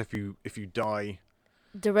it. So if you die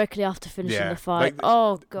directly after finishing the fight. Like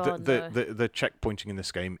oh, God, the checkpointing in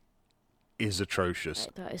this game is atrocious.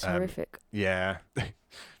 That is horrific. Yeah.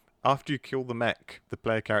 After you kill the mech, the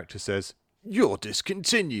player character says, "You're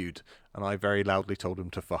discontinued," and I very loudly told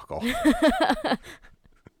him to fuck off.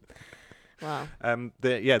 Wow.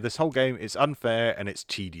 This whole game is unfair and it's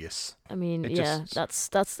tedious. I mean, that's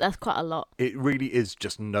quite a lot. It really is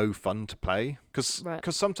just no fun to play,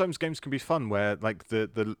 because sometimes games can be fun where like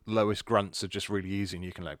the lowest grunts are just really easy and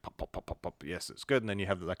you can like pop pop pop pop pop. Yes, it's good, and then you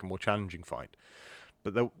have like a more challenging fight.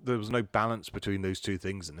 But there was no balance between those two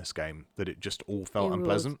things in this game, that it just all felt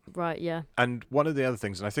unpleasant. Right, yeah. And one of the other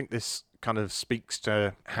things, and I think this kind of speaks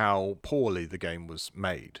to how poorly the game was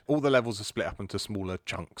made, all the levels are split up into smaller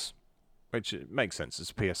chunks, which makes sense. It's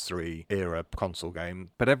a PS3 era console game.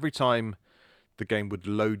 But every time the game would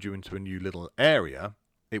load you into a new little area,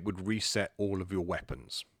 it would reset all of your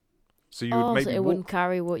weapons. So you would maybe so it wouldn't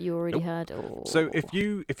carry what you already had. Oh. So if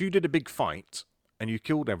you did a big fight and you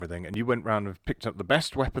killed everything, and you went round and picked up the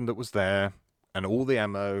best weapon that was there, and all the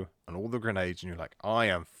ammo, and all the grenades, and you're like, I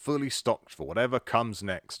am fully stocked for whatever comes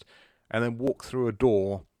next, and then walk through a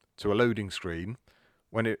door to a loading screen,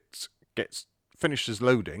 when it gets finishes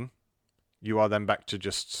loading, you are then back to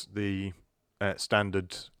just the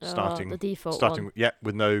standard starting... the default one. Yeah,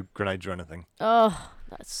 with no grenades or anything. Oh,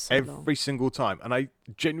 that's so Every single time. And I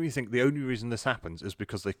genuinely think the only reason this happens is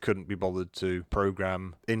because they couldn't be bothered to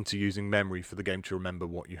program into using memory for the game to remember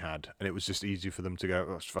what you had. And it was just easy for them to go,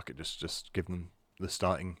 oh, fuck it, just give them the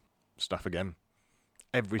starting stuff again.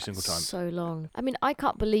 Every single time. So long. I mean, I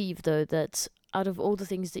can't believe, though, that out of all the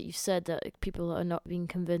things that you said, that people are not being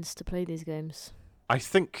convinced to play these games. I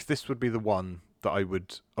think this would be the one that I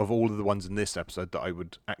would, of all of the ones in this episode, that I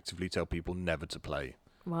would actively tell people never to play.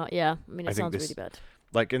 Well, yeah. I mean, it sounds really bad.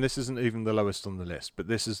 Like, and this isn't even the lowest on the list, but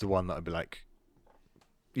this is the one that I'd be like,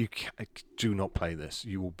 do not play this.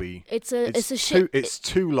 You will be... It's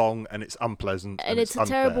too long, and it's unpleasant, and it's a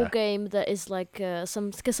terrible game that is like...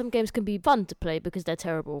 because some games can be fun to play because they're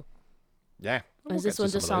terrible. Yeah. Whereas this one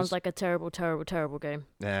just sounds like a terrible, terrible, terrible game.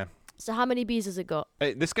 Yeah. So how many Bs has it got?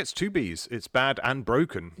 This gets 2 Bs. It's bad and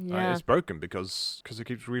broken. Yeah. It's broken because it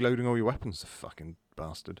keeps reloading all your weapons, the fucking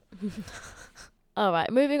bastard. All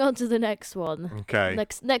right, moving on to the next one. Okay.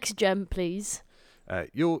 Next gem, please.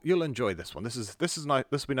 You'll enjoy this one. This is nice.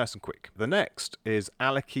 This will be nice and quick. The next is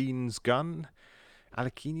Alekine's Gun.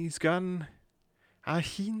 Alekine's Gun.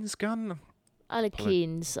 Alec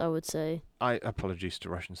Keynes, I would say. Apologies to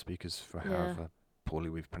Russian speakers for Yeah. however poorly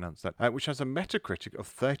we've pronounced that, which has a Metacritic of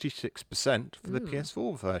 36% for the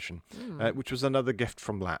PS4 version, which was another gift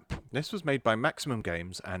from Lap. This was made by Maximum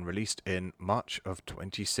Games and released in March of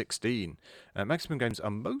 2016. Maximum Games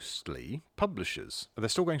are mostly publishers. They're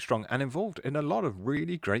still going strong and involved in a lot of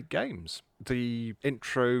really great games. The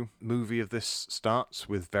intro movie of this starts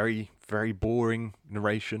with very, very boring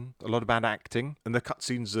narration, a lot of bad acting, and the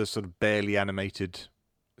cutscenes are sort of barely animated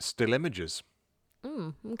still images.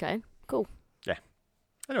 Okay, cool.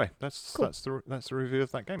 Anyway, that's the review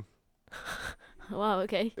of that game. Wow,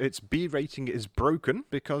 okay. Its B rating is broken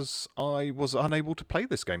because I was unable to play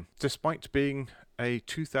this game. Despite being a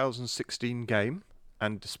 2016 game,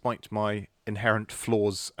 and despite my inherent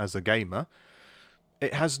flaws as a gamer,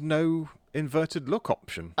 it has no inverted look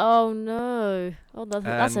option. Oh no. Oh,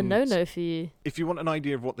 that's a no-no for you. If you want an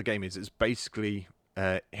idea of what the game is, it's basically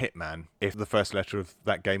Hitman, if the first letter of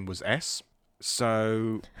that game was S.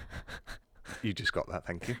 So... You just got that,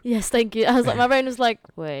 thank you. Yes, thank you. I was like, my brain was like,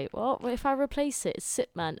 wait, what? What if I replace it? It's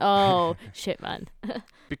Sitman. Oh, shit, man.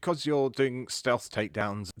 Because you're doing stealth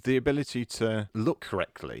takedowns, the ability to look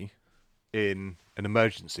correctly in an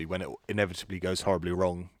emergency when it inevitably goes horribly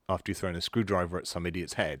wrong after you've thrown a screwdriver at some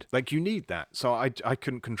idiot's head. Like, you need that. So I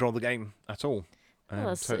couldn't control the game at all.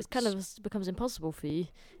 It kind of becomes impossible for you.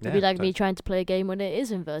 It'd be like me trying to play a game when it is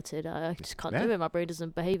inverted. I just can't do it. My brain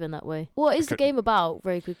doesn't behave in that way. What is the game about,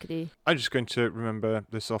 very quickly? I'm just going to remember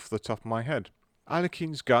this off the top of my head.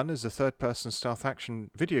 Alekine's Gun is a third-person stealth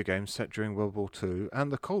action video game set during World War II and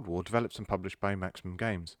the Cold War, developed and published by Maximum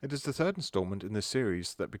Games. It is the third installment in this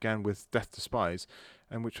series that began with Death to Spies,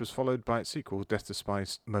 and which was followed by its sequel, Death to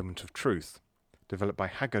Spies Moment of Truth, developed by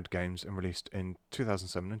Haggard Games and released in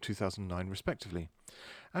 2007 and 2009 respectively.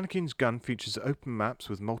 Anakin's Gun features open maps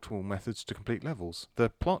with multiple methods to complete levels. The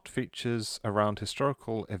plot features around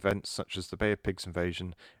historical events such as the Bay of Pigs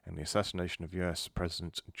invasion and the assassination of US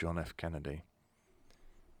President John F. Kennedy.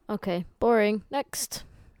 Okay, boring. Next.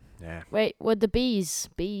 Yeah. Wait, what the bees?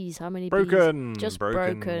 Bees, how many broken. bees? Just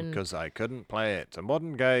broken. Because I couldn't play it. A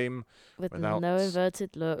modern game with no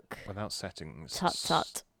inverted look. Without settings. Tut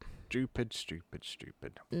tut. Stupid.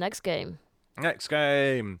 Next game.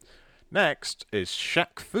 Next is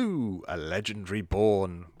Shaq Fu, a legendary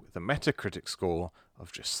born, with a Metacritic score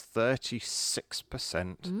of just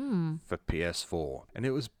 36% for PS4. And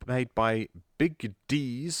it was made by Big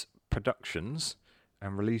D's Productions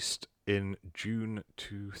and released in June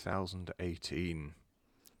 2018.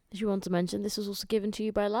 Did you want to mention this was also given to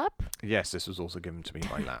you by Lap? Yes, this was also given to me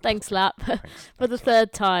by Lap. Thanks, Lap. For the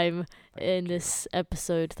third time in this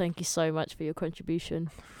episode. Thank you so much for your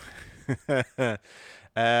contribution. I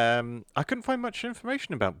couldn't find much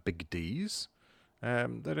information about Big D's.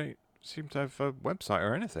 They don't seem to have a website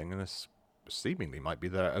or anything, and this seemingly might be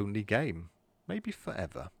their only game. Maybe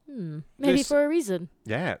forever. Maybe for a reason.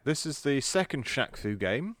 Yeah, this is the second Shaq Fu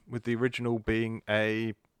game, with the original being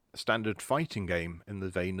a standard fighting game in the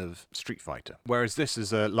vein of Street Fighter, whereas this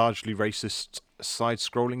is a largely racist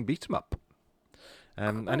side-scrolling beat-em-up.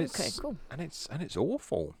 And it's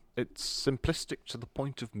awful. It's simplistic to the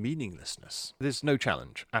point of meaninglessness. There's no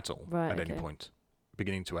challenge at all at any point,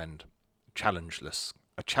 beginning to end. Challengeless.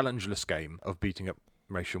 A challengeless game of beating up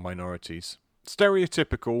racial minorities.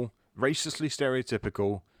 Racistly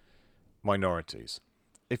stereotypical minorities.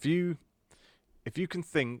 If you can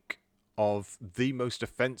think of the most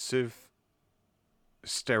offensive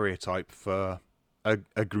stereotype for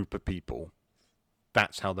a group of people,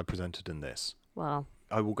 that's how they're presented in this. Wow.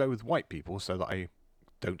 I will go with white people so that I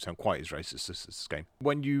don't sound quite as racist as this game.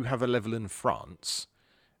 When you have a level in France,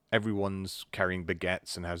 everyone's carrying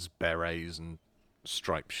baguettes and has berets and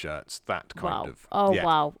striped shirts, that kind of.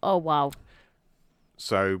 Wow. Oh, wow.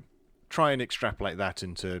 So try and extrapolate that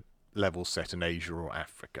into levels set in Asia or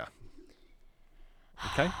Africa.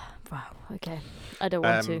 Okay? Wow, okay. I don't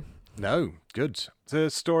want to. No, good. The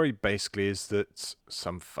story basically is that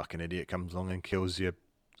some fucking idiot comes along and kills your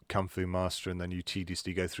Kung Fu master, and then you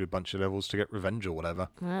tediously go through a bunch of levels to get revenge or whatever.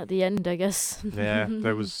 At the end, I guess. Yeah,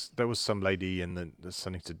 there was some lady and there's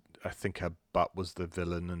something to. I think her butt was the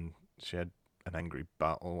villain, and she had an angry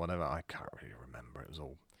butt or whatever. I can't really remember. It was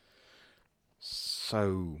all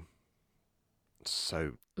so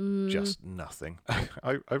just nothing.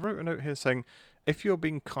 I wrote a note here saying, if you're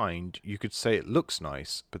being kind, you could say it looks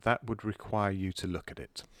nice, but that would require you to look at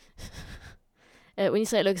it. When you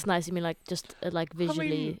say it looks nice, you mean like just like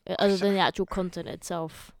visually, other than the actual content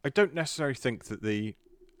itself? I don't necessarily think that the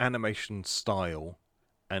animation style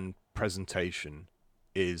and presentation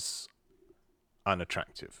is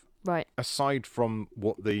unattractive. Right. Aside from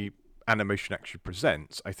what the animation actually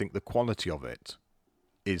presents, I think the quality of it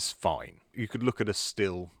is fine. You could look at a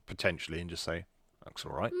still potentially and just say, looks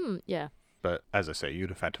all right. Yeah. But as I say, you'd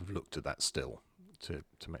have had to have looked at that still to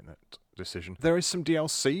make that decision. There is some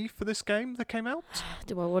DLC for this game that came out.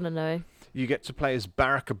 Do I want to know? You get to play as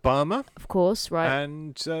Barack Obama. Of course, right.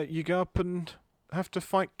 And you go up and have to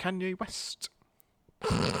fight Kanye West.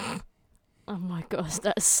 Oh my gosh,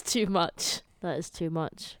 that's too much. That is too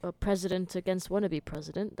much. A president against wannabe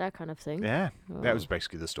president, that kind of thing. Yeah, Oh. that was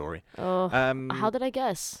basically the story. Oh, how did I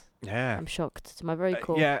guess? Yeah. I'm shocked. It's my very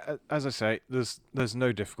core. Yeah, as I say, there's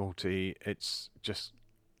no difficulty. It's just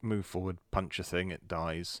move forward, punch a thing, it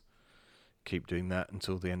dies. Keep doing that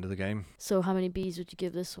until the end of the game. So how many Bs would you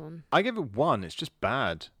give this one? I give it 1. It's just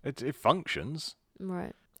bad. It functions.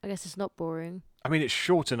 Right. I guess it's not boring. I mean, it's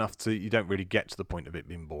short enough to you don't really get to the point of it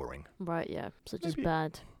being boring. Right, yeah. So just Maybe-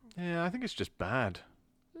 bad. Yeah, I think it's just bad.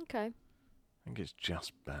 Okay. I think it's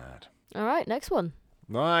just bad. All right, next one.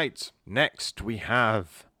 Right. Next, we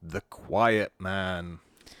have The Quiet Man.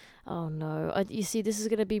 Oh no. You see, this is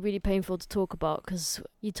going to be really painful to talk about because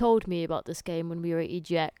you told me about this game when we were at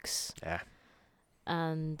EGX. Yeah.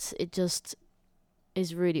 And it just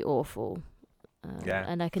is really awful. Yeah.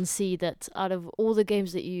 And I can see that out of all the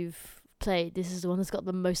games that you've played, this is the one that's got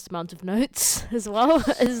the most amount of notes as well.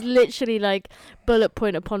 It's literally like bullet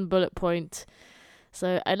point upon bullet point.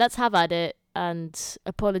 So let's have at it. And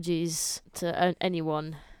apologies to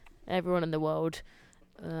everyone in the world,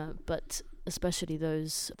 but especially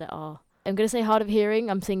those that are. I'm going to say hard of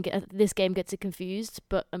hearing. I'm thinking this game gets it confused,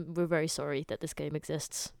 but we're very sorry that this game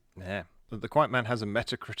exists. Yeah. The Quiet Man has a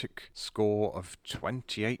Metacritic score of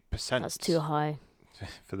 28%. That's too high.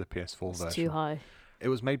 For the PS4 version. It's too high. It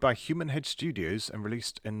was made by Human Head Studios and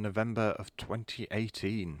released in November of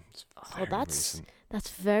 2018. It's very recent. That's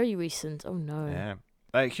very recent. Oh no.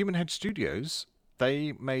 Yeah. Human Head Studios,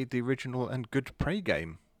 they made the original and good Prey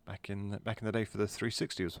game back in the day for the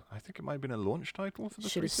 360. I think it might have been a launch title for the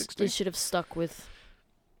 360. They should have stuck with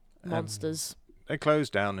monsters. They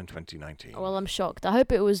closed down in 2019. Well, I'm shocked. I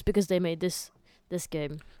hope it was because they made this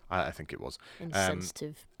game. I think it was.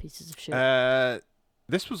 Insensitive pieces of shit.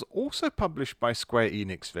 This was also published by Square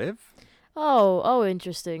Enix Viv. Oh,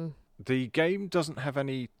 interesting. The game doesn't have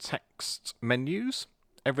any text menus.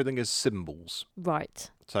 Everything is symbols.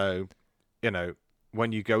 Right. So,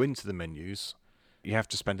 when you go into the menus, you have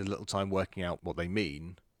to spend a little time working out what they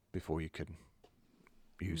mean before you can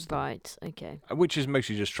use them. Right, okay. Which is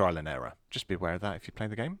mostly just trial and error. Just be aware of that if you play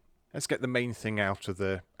the game. Let's get the main thing out of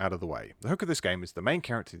the way. The hook of this game is the main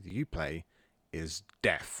character that you play is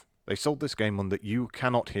deaf. They sold this game on that you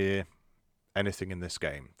cannot hear anything in this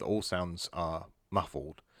game. That all sounds are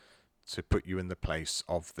muffled to put you in the place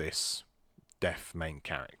of this deaf main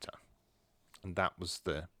character. And that's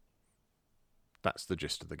the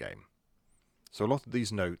gist of the game. So a lot of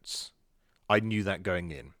these notes, I knew that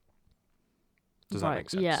going in. Does that make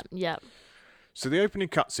sense? Yeah. So the opening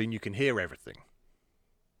cutscene, you can hear everything.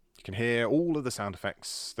 You can hear all of the sound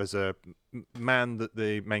effects. There's a man that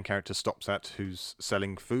the main character stops at who's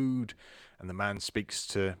selling food, and the man speaks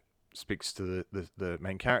to the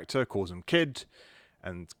main character, calls him Kid,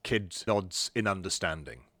 and Kid nods in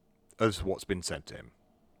understanding of what's been said to him.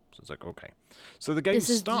 So it's like, okay. So the game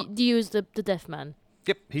starts. Do you use the deaf man?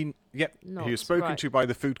 Yep, he was spoken to by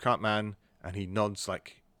the food cart man, and he nods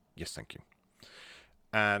like, yes, thank you.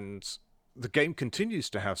 And the game continues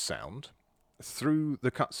to have sound through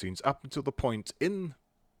the cutscenes up until the point in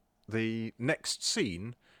the next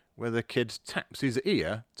scene where the kid taps his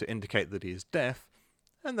ear to indicate that he is deaf,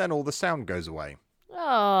 and then all the sound goes away.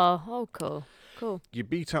 Oh, cool. You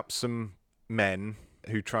beat up some men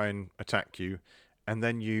who try and attack you, and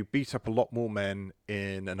then you beat up a lot more men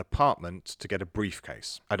in an apartment to get a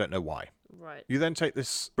briefcase. I don't know why. Right. You then take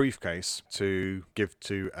this briefcase to give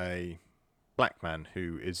to a black man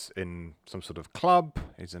who is in some sort of club.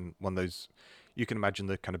 He's in one of those, you can imagine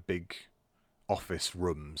the kind of big office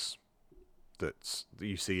rooms that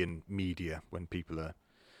you see in media when people are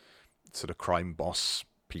sort of crime boss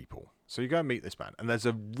people. So you go and meet this man, and there's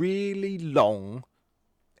a really long,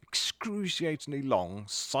 excruciatingly long,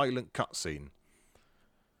 silent cutscene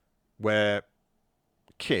where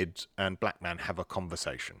Kid and Black Man have a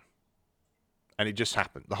conversation. And it just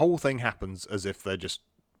happened. The whole thing happens as if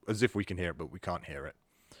we can hear it, but we can't hear it.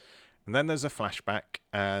 And then there's a flashback,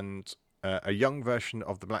 and a young version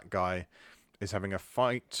of the black guy is having a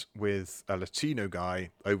fight with a Latino guy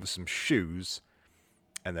over some shoes,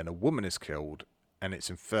 and then a woman is killed, and it's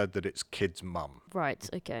inferred that it's Kid's mum. Right,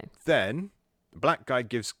 okay. Then the black guy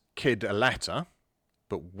gives Kid a letter,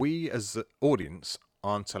 but we as the audience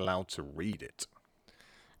aren't allowed to read it.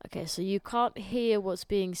 Okay, so you can't hear what's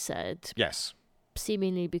being said, Yes.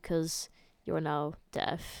 seemingly because you're now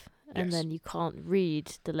deaf, and Yes. then you can't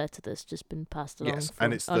read the letter that's just been passed along Yes, for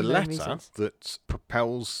and it's the unknown letter reasons. that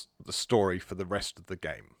propels the story for the rest of the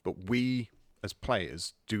game. But we, as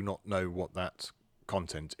players, do not know what that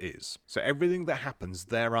content is. So everything that happens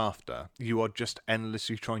thereafter, you are just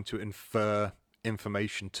endlessly trying to infer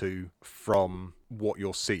information to from what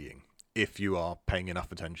you're seeing, if you are paying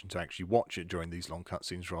enough attention to actually watch it during these long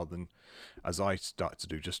cutscenes rather than, as I started to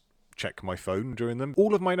do, just check my phone during them.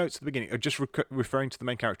 All of my notes at the beginning are just referring to the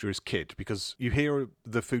main character as Kid, because you hear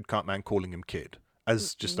the food cart man calling him Kid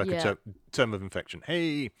as just like Yeah. a term of infection.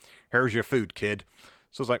 Hey, here's your food, kid.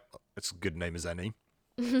 So I was like, it's a good name as any.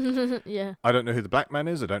 Yeah. I don't know who the black man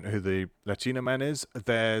is. I don't know who the Latino man is.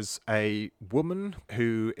 There's a woman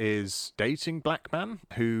who is dating black man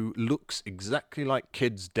who looks exactly like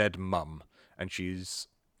Kid's dead mum, and she is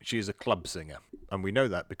a club singer, and we know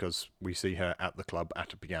that because we see her at the club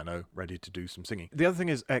at a piano, ready to do some singing. The other thing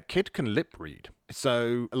is, Kid can lip read,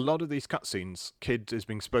 so a lot of these cutscenes, Kid is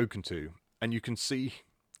being spoken to, and you can see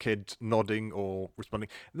Kid nodding or responding.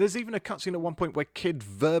 There's even a cutscene at one point where Kid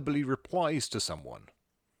verbally replies to someone.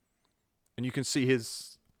 And you can see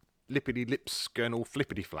his lippity lips going all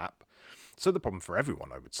flippity flap. So the problem for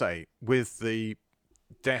everyone, I would say, with the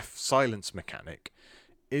deaf silence mechanic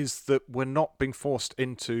is that we're not being forced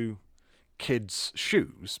into Kid's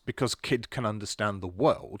shoes because Kid can understand the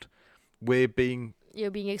world. You're being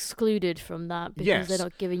excluded from that because Yes. they're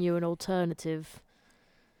not giving you an alternative.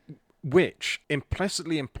 Which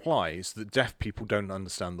implicitly implies that deaf people don't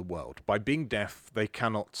understand the world. By being deaf, they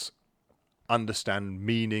cannot understand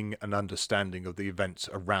meaning and understanding of the events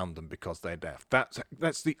around them because they're deaf.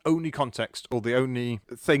 That's the only context or the only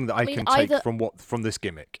thing that I mean, can either- take from this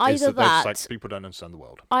gimmick. either is that they're just that- like, people don't understand the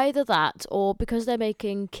world. Either that, or because they're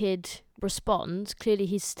making Kid respond, clearly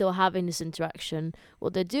he's still having this interaction.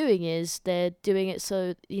 What they're doing is they're doing it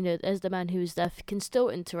so, as the man who's deaf can still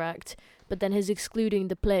interact, but then he's excluding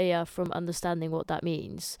the player from understanding what that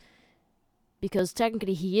means. Because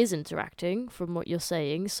technically he is interacting, from what you're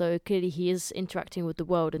saying, so clearly he is interacting with the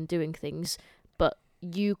world and doing things, but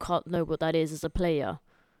you can't know what that is as a player.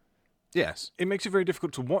 Yes, it makes it very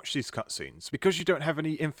difficult to watch these cutscenes because you don't have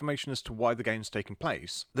any information as to why the game's taking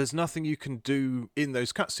place. There's nothing you can do in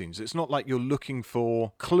those cutscenes. It's not like you're looking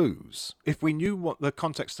for clues. If we knew what the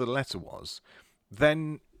context of the letter was,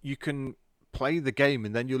 then you can play the game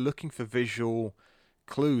and then you're looking for visual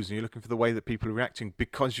clues and you're looking for the way that people are reacting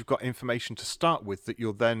because you've got information to start with that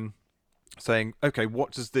you're then saying, okay,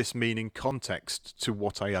 what does this mean in context to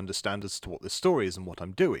what I understand as to what the story is and what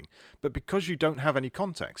I'm doing? But because you don't have any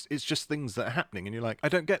context, it's just things that are happening, and you're like, I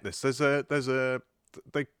don't get this.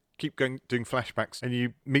 They keep doing flashbacks, and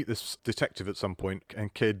you meet this detective at some point,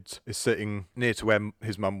 and Kid is sitting near to where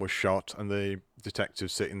his mum was shot, and the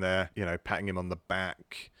detective's sitting there, patting him on the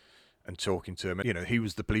back and talking to him. He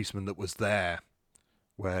was the policeman that was there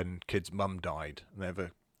when Kid's mum died, and they have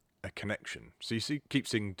a connection. So you keep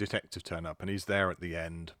seeing detective turn up, and he's there at the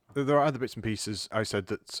end. There are other bits and pieces. I said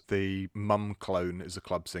that the mum clone is a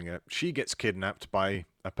club singer. She gets kidnapped by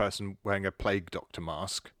a person wearing a plague doctor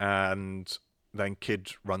mask, and then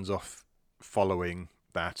Kid runs off following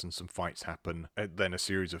that, and some fights happen. Then a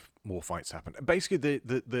series of more fights happen. Basically,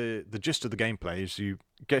 the gist of the gameplay is you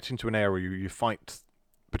get into an area, you fight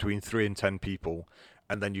between 3 and 10 people,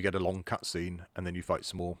 and then you get a long cutscene, and then you fight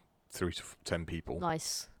some more 3 to 10 people.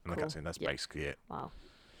 Nice. And Cool. the cutscene, that's Yep. basically it. Wow.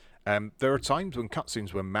 There are times when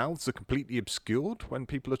cutscenes where mouths are completely obscured when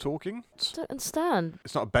people are talking. I don't understand.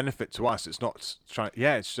 It's not a benefit to us. It's not trying.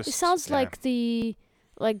 Yeah, it's just. It sounds yeah. like they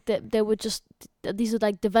were just, these are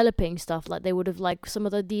like developing stuff. Like they would have, like some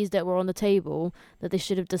of these that were on the table that they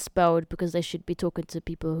should have dispelled because they should be talking to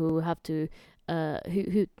people who have to,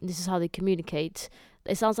 who this is how they communicate.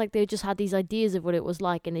 It sounds like they just had these ideas of what it was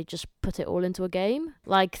like and they just put it all into a game.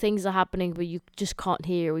 Like things are happening but you just can't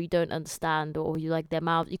hear or you don't understand, or you like their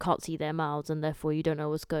mouth, you can't see their mouths and therefore you don't know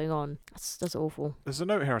what's going on. That's awful. There's a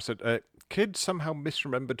note here. I said, Kid somehow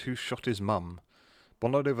misremembered who shot his mum.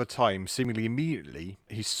 Well, not over time, seemingly immediately,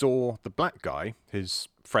 he saw the black guy, his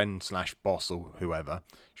friend / boss or whoever,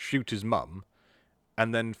 shoot his mum,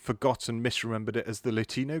 and then forgot and misremembered it as the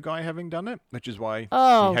Latino guy having done it, which is why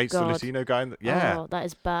Oh, he hates God. the Latino guy. Yeah. Oh, that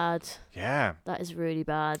is bad. Yeah. That is really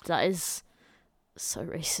bad. That is so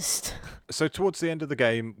racist. So towards the end of the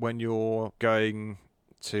game, when you're going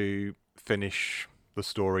to finish the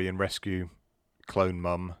story and rescue Clone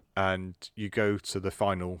Mum, and you go to the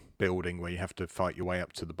final building where you have to fight your way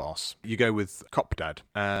up to the boss, you go with Cop Dad,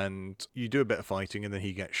 and you do a bit of fighting, and then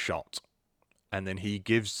he gets shot, and then he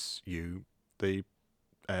gives you the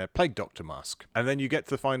Plague Doctor mask. And then you get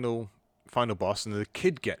to the final boss, and the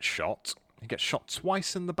kid gets shot. He gets shot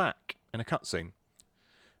twice in the back in a cutscene.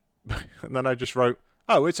 And then I just wrote,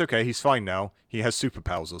 oh, it's okay, he's fine now. He has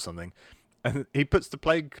superpowers or something. And he puts the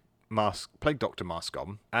Plague Doctor mask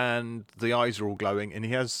on, and the eyes are all glowing, and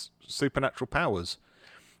he has supernatural powers,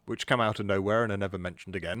 which come out of nowhere and are never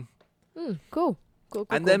mentioned again. Cool.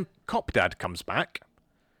 And then Cop Dad comes back,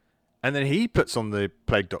 and then he puts on the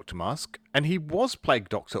Plague Doctor mask, and he was Plague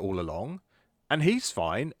Doctor all along, and he's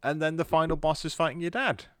fine, and then the final boss is fighting your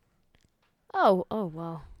dad. Oh,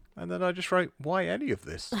 wow. And then I just wrote, why any of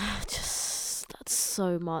this? That's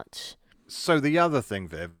so much. So the other thing,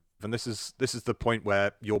 Viv, and this is the point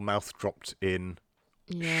where your mouth dropped in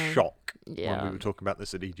shock when we were talking about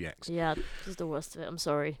this at EGX. Yeah, this is the worst of it. I'm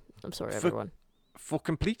sorry, everyone. For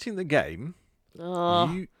completing the game,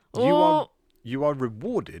 you are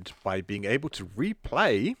rewarded by being able to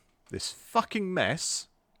replay this fucking mess,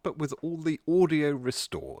 but with all the audio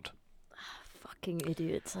restored. Fucking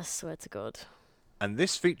idiots, I swear to God. And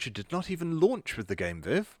this feature did not even launch with the game,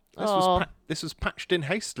 Viv. This was patched in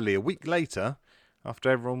hastily a week later,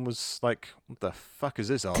 after everyone was like, what the fuck is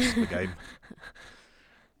this arse of the game?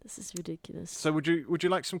 This is ridiculous. So would you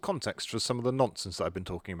like some context for some of the nonsense that I've been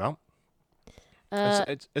talking about?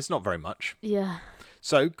 It's not very much. Yeah.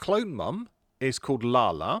 So Clone Mum is called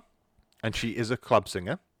Lala, and she is a club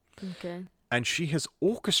singer. Okay. And she has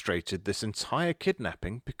orchestrated this entire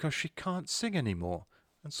kidnapping because she can't sing anymore,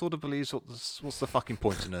 and sort of believes what's the fucking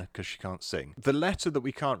point in her because she can't sing. The letter that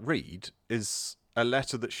we can't read is a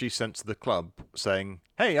letter that she sent to the club saying,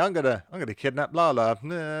 "Hey, I'm gonna kidnap Lala,"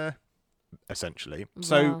 nah, essentially. Wow.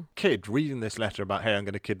 So Kid reading this letter about, "Hey, I'm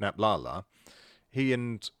gonna kidnap Lala," he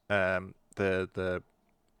and the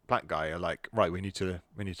black guy are like, "Right, we need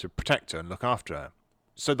to protect her and look after her."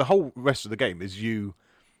 So the whole rest of the game is you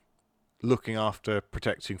looking after,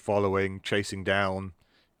 protecting, following, chasing down,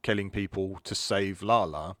 killing people to save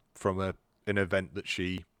Lala from an event that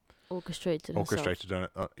she orchestrated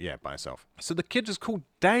by herself. So the kid is called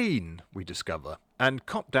Dane, we discover, and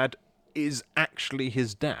Cop Dad is actually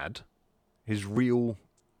his dad, his real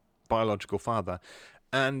biological father,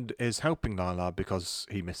 and is helping Lala because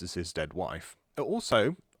he misses his dead wife.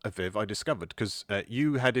 Also, Viv, I discovered, because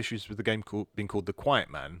you had issues with the game being called The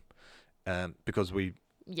Quiet Man, because we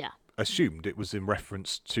assumed it was in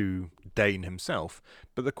reference to Dane himself,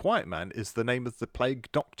 but the Quiet Man is the name of the Plague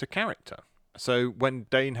Doctor character. So when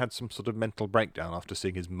Dane had some sort of mental breakdown after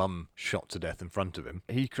seeing his mum shot to death in front of him,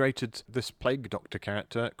 he created this Plague Doctor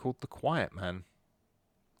character called the Quiet Man.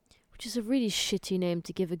 Which is a really shitty name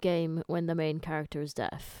to give a game when the main character is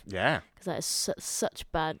deaf. Yeah. Because that is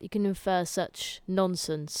such bad... You can infer such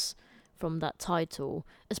nonsense from that title,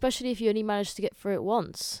 especially if you only manage to get through it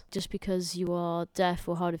once. Just because you are deaf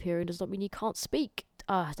or hard of hearing does not mean you can't speak.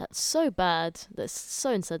 That's so bad. That's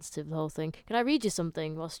so insensitive, the whole thing. Can I read you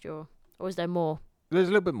something whilst you're... Or is there more? There's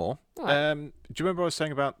a little bit more. Right. Do you remember I was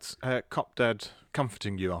saying about Cop Dad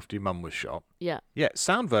comforting you after your mum was shot? Yeah. Yeah,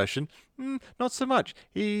 sound version, not so much.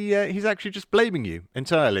 He's actually just blaming you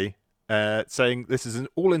entirely, saying this is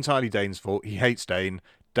all entirely Dane's fault. He hates Dane.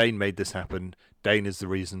 Dane made this happen. Dane is the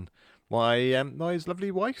reason why his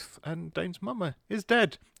lovely wife and Dane's mama is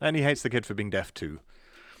dead, and he hates the kid for being deaf too.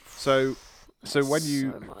 So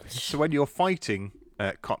when you're fighting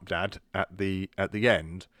Cop Dad at the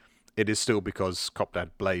end, it is still because Cop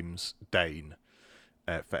Dad blames Dane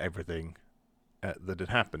for everything that had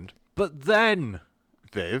happened. But then,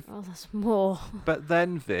 Viv... Oh, there's more. But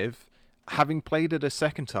then, Viv, having played it a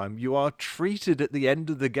second time, you are treated at the end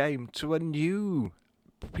of the game to a new,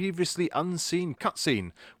 previously unseen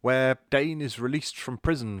cutscene where Dane is released from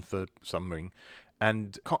prison for something,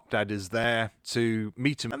 and Cop Dad is there to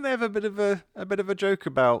meet him, and they have a bit of a joke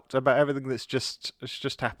about everything that's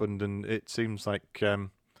just happened, and it seems like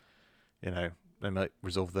they might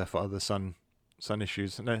resolve their father-son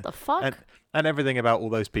issues. The fuck? And everything about all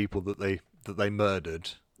those people that they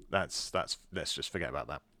murdered. Let's just forget about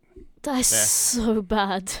that. That is so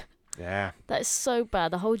bad. Yeah. That is so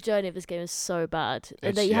bad. The whole journey of this game is so bad.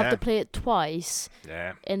 And that you have to play it twice.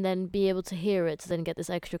 Yeah. And then be able to hear it to then get this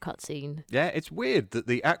extra cutscene. Yeah, it's weird that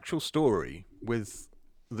the actual story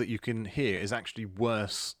that you can hear is actually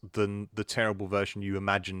worse than the terrible version you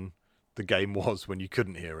imagine the game was when you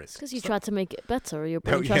couldn't hear it. It's because you tried to make it better. Your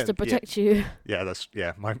brain tries to protect you. Yeah,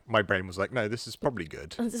 my brain was like, no, this is probably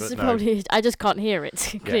good. Probably... I just can't hear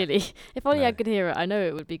it, clearly. Yeah. If only I could hear it, I know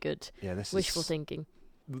it would be good. Yeah, this Wishful thinking.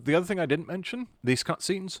 The other thing I didn't mention, these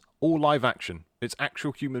cutscenes, all live action. It's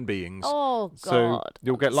actual human beings. Oh, God. So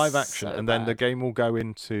you'll get live action, so and then the bad. game will go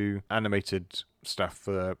into animated stuff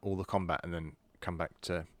for all the combat, and then come back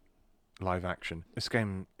to live action. This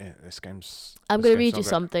game's. I'm this going to game's read not you great.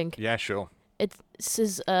 something. Yeah, sure. This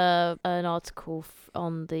is an article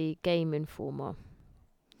on the Game Informer.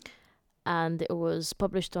 And it was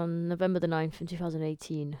published on November the 9th in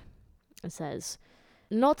 2018. It says,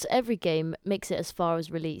 "Not every game makes it as far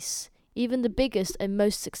as release. Even the biggest and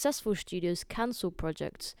most successful studios cancel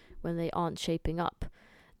projects when they aren't shaping up.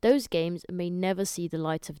 Those games may never see the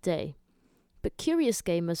light of day. But curious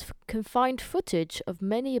gamers can find footage of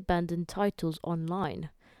many abandoned titles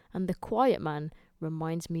online, and The Quiet Man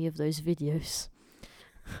reminds me of those videos."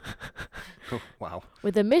 Oh, wow.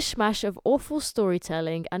 With a mishmash of awful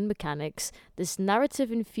storytelling and mechanics, this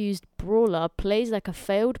narrative-infused brawler plays like a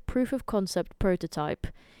failed proof-of-concept prototype.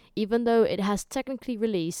 Even though it has technically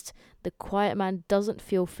released, The Quiet Man doesn't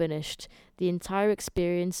feel finished. The entire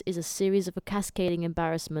experience is a series of cascading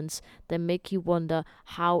embarrassments that make you wonder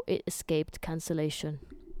how it escaped cancellation.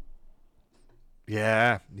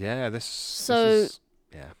 Yeah. So- this is,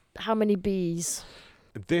 yeah. How many Bs?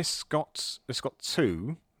 This got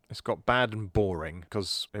 2. It's got bad and boring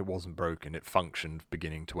because it wasn't broken. It functioned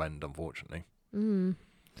beginning to end, unfortunately. Oh,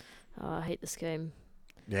 I hate this game.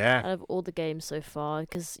 Yeah. Out of all the games so far,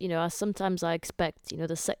 because sometimes I expect the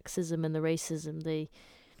sexism and the racism,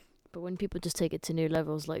 but when people just take it to new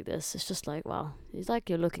levels like this, it's just like, wow, it's like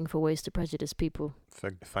you're looking for ways to prejudice people.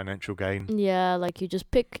 For financial gain. Yeah, like you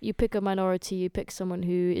pick a minority, you pick someone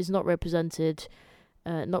who is not represented,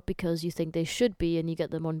 not because you think they should be and you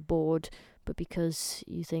get them on board, but because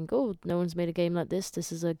you think, oh, no one's made a game like this.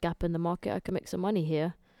 This is a gap in the market. I can make some money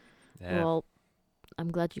here. Yeah. Well,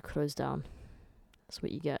 I'm glad you closed down. That's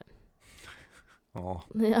what you get. Oh.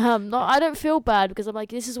 I don't feel bad because I'm like,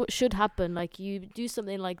 this is what should happen. Like, you do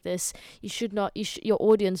something like this, you should not. Your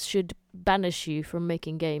audience should banish you from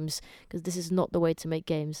making games because this is not the way to make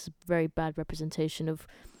games. It's a very bad representation of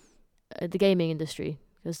the gaming industry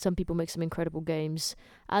because some people make some incredible games,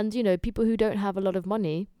 and people who don't have a lot of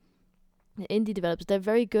money, indie developers, they're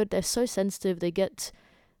very good. They're so sensitive. They get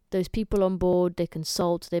those people on board, they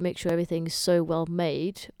consult, they make sure everything's so well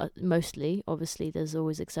made, mostly. Obviously, there's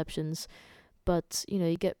always exceptions. But,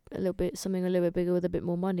 you get something a little bit bigger with a bit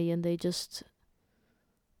more money, and they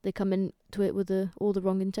come into it with all the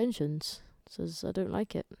wrong intentions. So I don't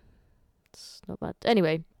like it. It's not bad.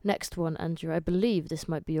 Anyway, next one, Andrew. I believe this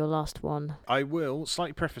might be your last one. I will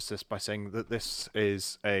slightly preface this by saying that this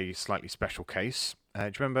is a slightly special case. Do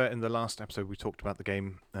you remember in the last episode we talked about the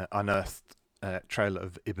game Unearthed Trail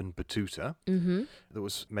of Ibn Battuta that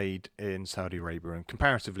was made in Saudi Arabia, and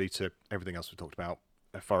comparatively to everything else we talked about,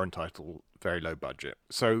 a foreign title, very low budget.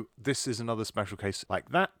 So this is another special case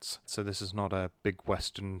like that. So this is not a big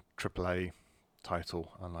Western AAA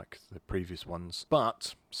title unlike the previous ones,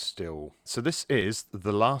 but still. So this is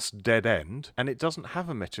The Last Dead End, and it doesn't have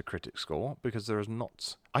a Metacritic score because there is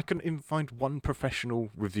not. I couldn't even find one professional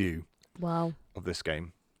review Wow. of this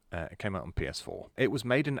game. It came out on PS4. It was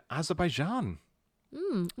made in Azerbaijan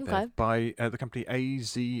Okay. by the company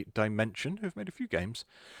AZ Dimension, who've made a few games.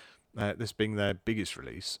 This being their biggest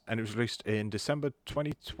release, and it was released in December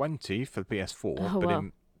 2020 for the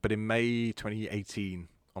PS4, but in May 2018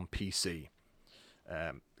 on PC.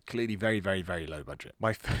 Clearly very, very, very low budget.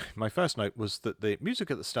 My first note was that the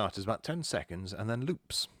music at the start is about 10 seconds and then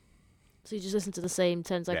loops. So you just listen to the same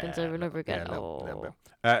 10 seconds over and over again. Yeah, little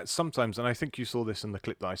bit. Sometimes, and I think you saw this in the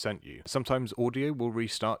clip that I sent you, sometimes audio will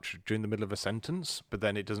restart during the middle of a sentence, but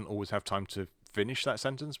then it doesn't always have time to finish that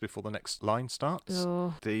sentence before the next line starts.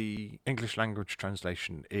 Oh. The English language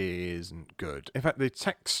translation isn't good. In fact, the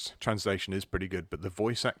text translation is pretty good, but the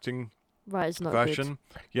voice acting It's not version,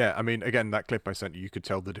 yeah, I mean, again, that clip I sent you could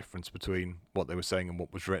tell the difference between what they were saying and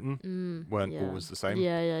what was written weren't always the same.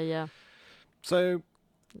 Yeah. So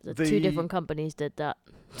two different companies did that.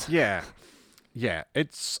 yeah,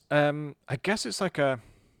 it's I guess it's kind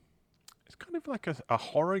of like a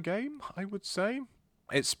horror game, I would say.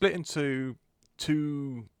 It's split into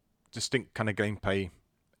two distinct kind of gameplay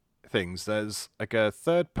things. There's like a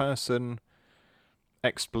third person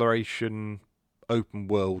exploration open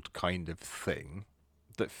world kind of thing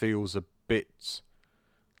that feels a bit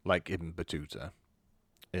like Ibn Battuta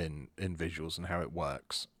in visuals and how it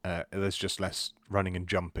works. There's just less running and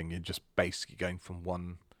jumping. You're just basically going from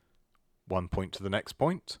one point to the next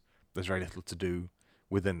point. There's very little to do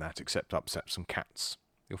within that except upset some cats.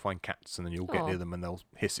 You'll find cats and then you'll get near them and they'll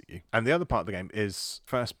hiss at you. And the other part of the game is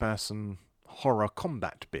first-person horror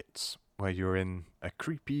combat bits, where you're in a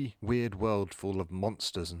creepy, weird world full of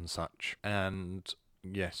monsters and such. And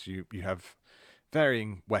yes, you have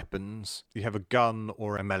varying weapons. You have a gun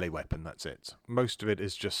or a melee weapon, that's it. Most of it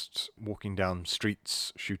is just walking down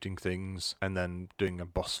streets, shooting things, and then doing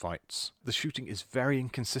boss fights. The shooting is very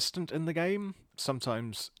inconsistent in the game.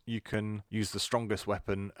 Sometimes you can use the strongest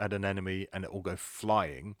weapon at an enemy and it will go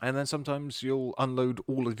flying, and then sometimes you'll unload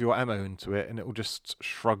all of your ammo into it and it will just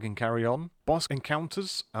shrug and carry on. Boss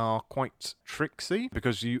encounters are quite tricksy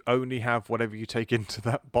because you only have whatever you take into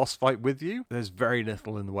that boss fight with you. There's very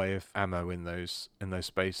little in the way of ammo in those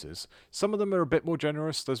spaces. Some of them are a bit more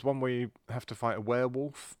generous. There's one where you have to fight a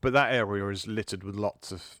werewolf, but that area is littered with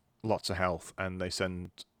lots of health, and they send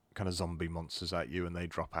kind of zombie monsters at you and they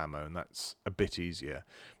drop ammo, and that's a bit easier.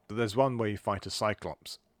 But there's one where you fight a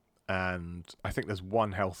cyclops, and I think there's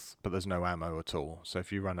 1 health but there's no ammo at all. So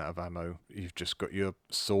if you run out of ammo, you've just got your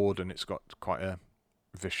sword and it's got quite a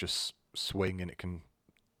vicious swing and it can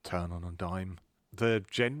turn on a dime. The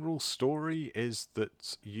general story is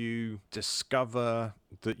that you discover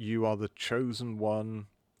that you are the chosen one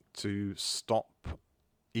to stop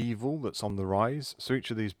evil that's on the rise. So each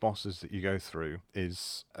of these bosses that you go through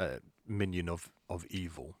is a minion of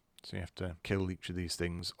evil. So you have to kill each of these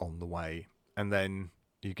things on the way. And then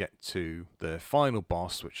you get to the final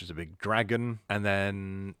boss, which is a big dragon, and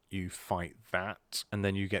then you fight that, and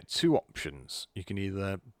then you get 2 options. You can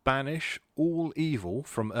either banish all evil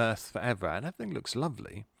from Earth forever, and everything looks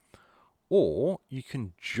lovely, or you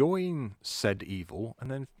can join said evil and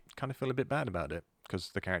then kind of feel a bit bad about it.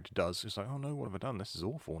 Because the character does. It's like, oh no, what have I done? This is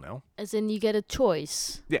awful now. As in, you get a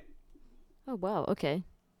choice? Yeah. Oh, wow, okay.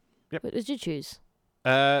 Yep. What did you choose?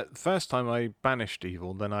 First time I banished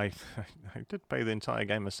evil, then I did play the entire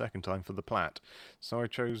game a second time for the plat. So I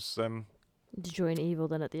chose... to join evil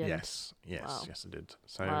then at the end? Yes, Wow. yes I did.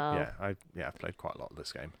 So Wow. I've played quite a lot of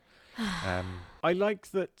this game. I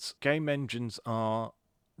like that game engines are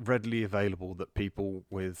readily available, that people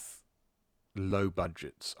with low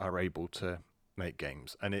budgets are able to make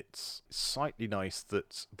games, and it's slightly nice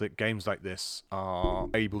that games like this are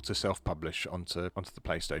able to self-publish onto the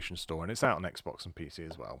PlayStation Store, and it's out on Xbox and PC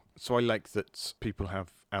as well. So I like that people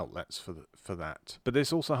have outlets for that. But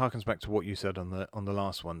this also harkens back to what you said on the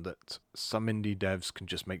last one, that some indie devs can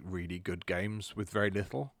just make really good games with very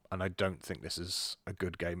little. And I don't think this is a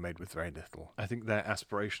good game made with very little. I think their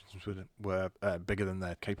aspirations were bigger than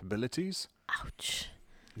their capabilities. Ouch.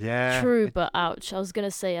 Yeah. True, but ouch. I was going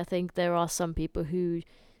to say, I think there are some people who,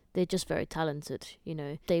 they're just very talented, you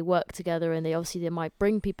know. They work together and they might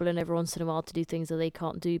bring people in every once in a while to do things that they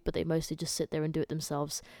can't do, but they mostly just sit there and do it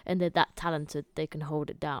themselves. And they're that talented, they can hold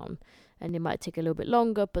it down. And it might take a little bit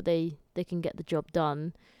longer, but they can get the job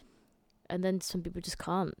done. And then some people just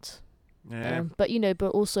can't. Yeah. But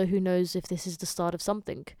also who knows if this is the start of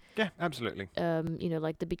something. Yeah, absolutely.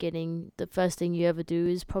 Like the beginning, the first thing you ever do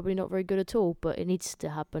is probably not very good at all, but it needs to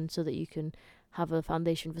happen so that you can have a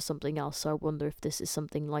foundation for something else. So I wonder if this is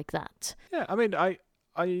something like that. Yeah, I mean,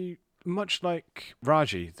 I much like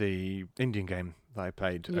Raji, the Indian game that I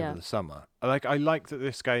played over the summer. I like that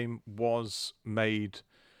this game was made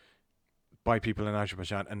by people in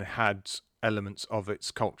Azerbaijan and it had elements of its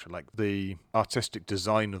culture, like the artistic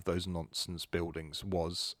design of those nonsense buildings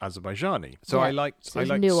was Azerbaijani. So I liked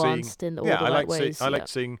nuanced seeing, in all the right ways. I liked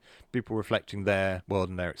seeing people reflecting their world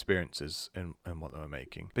and their experiences in what they were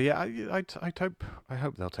making. But yeah, I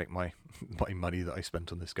hope they'll take my money that I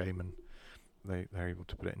spent on this game and they're able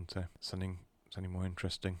to put it into something more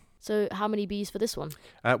interesting. So how many Bs for this one?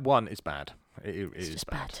 1 is bad. It is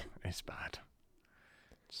bad. It's bad.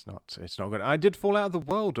 It's not good. I did fall out of the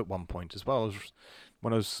world at one point as well.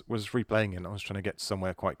 When I was replaying it, I was trying to get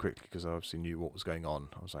somewhere quite quickly because I obviously knew what was going on.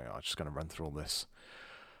 I was like, I'm just going to run through all this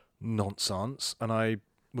nonsense. And I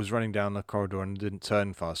was running down the corridor and didn't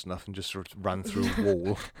turn fast enough and just sort of ran through a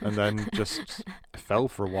wall and then just fell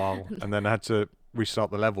for a while. And then I had to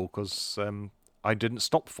restart the level because I didn't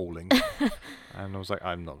stop falling. And I was like,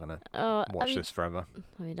 I'm not going to watch this forever.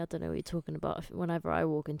 I mean, I don't know what you're talking about. Whenever I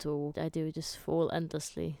walk into a wall, I do just fall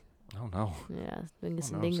endlessly. Oh, no. Yeah,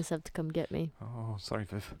 things have to come get me. Oh, sorry,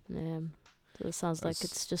 Viv. Yeah, so it sounds like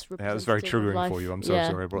it's just representative. Yeah, that's very triggering for you. I'm so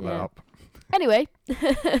sorry I brought that up. Anyway.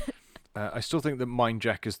 I still think that Mind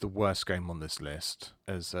Jack is the worst game on this list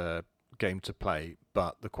as a game to play,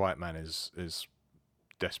 but The Quiet Man is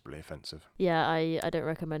desperately offensive. Yeah, I don't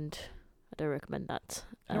recommend that.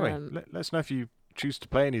 Anyway, let us know if you choose to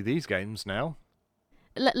play any of these games now.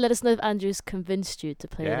 Let us know if Andrew's convinced you to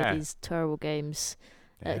play any of these terrible games.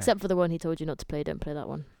 Yeah. Except for the one he told you not to play, don't play that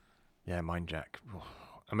one. Yeah, Mind Jack.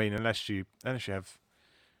 I mean, unless you have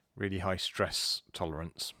really high stress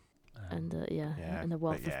tolerance. And a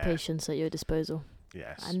wealth of patience at your disposal.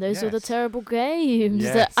 Yes. And those are the terrible games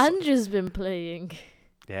that Andrew's been playing.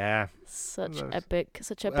 Yeah. Such Those- epic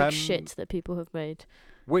shit that people have made.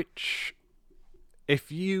 Which,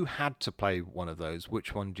 if you had to play one of those,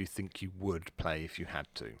 which one do you think you would play if you had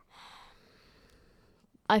to?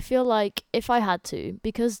 I feel like if I had to,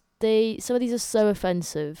 because some of these are so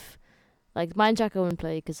offensive. Like Mind Jack I wouldn't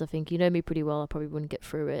play because I think you know me pretty well. I probably wouldn't get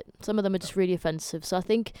through it. Some of them are just really offensive. So I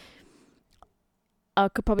think I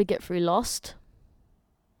could probably get through Lost.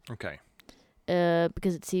 Okay.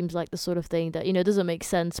 Because it seems like the sort of thing that, doesn't make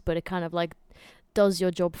sense, but it kind of like does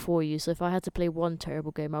your job for you. So if I had to play one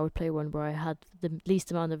terrible game, I would play one where I had the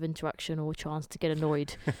least amount of interaction or chance to get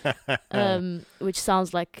annoyed. Which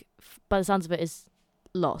sounds like, by the sounds of it, is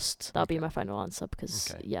Lost. That'll be my final answer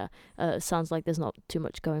because, it sounds like there's not too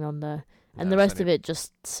much going on there. And the rest of it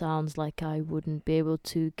just sounds like I wouldn't be able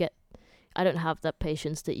to I don't have that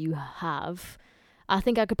patience that you have. I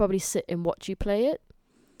think I could probably sit and watch you play it,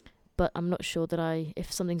 but I'm not sure that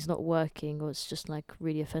if something's not working or it's just like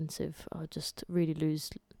really offensive, I'll just really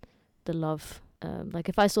lose the love. Like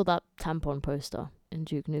if I saw that tampon poster in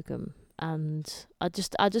Duke Nukem, and it's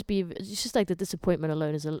just like the disappointment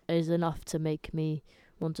alone is enough to make me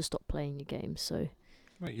want to stop playing your game. So.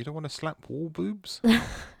 Wait, you don't want to slap wall boobs?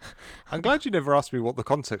 I'm glad you never asked me what the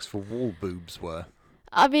context for wall boobs were.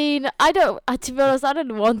 I mean, to be honest, I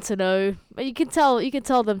didn't want to know. But you can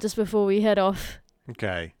tell them just before we head off.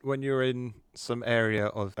 Okay. When you're in some area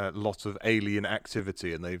of a lot of alien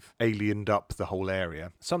activity and they've aliened up the whole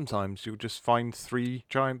area, sometimes you'll just find 3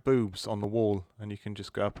 giant boobs on the wall and you can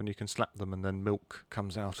just go up and you can slap them and then milk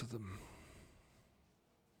comes out of them.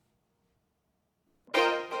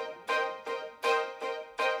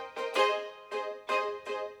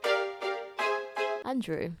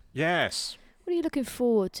 Andrew. Yes. What are you looking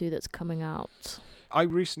forward to that's coming out? I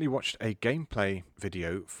recently watched a gameplay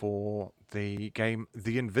video for the game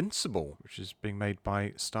The Invincible, which is being made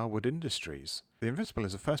by Starwood Industries. The Invincible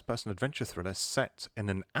is a first-person adventure thriller set in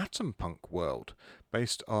an atom punk world,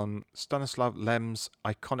 based on Stanislav Lem's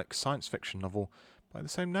iconic science fiction novel by the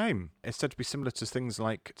same name. It's said to be similar to things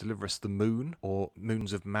like Deliver Us the Moon or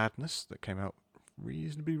Moons of Madness that came out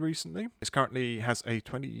reasonably recently. It currently has a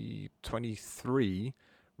 2023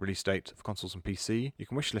 release date for consoles and PC. You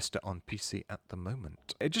can wishlist it on PC at the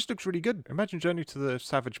moment. It just looks really good. Imagine Journey to the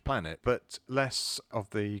Savage Planet, but less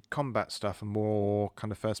of the combat stuff and more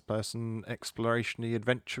kind of first-person exploration-y,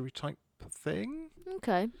 adventure-y type thing.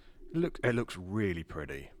 Okay. It looks really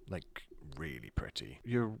pretty. Like, really pretty.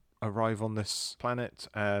 You arrive on this planet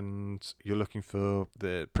and you're looking for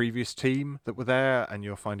the previous team that were there and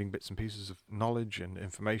you're finding bits and pieces of knowledge and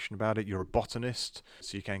information about it. You're a botanist,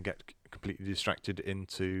 so you can get completely distracted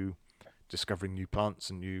into discovering new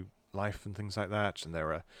plants and new life and things like that. And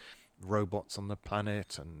there are robots on the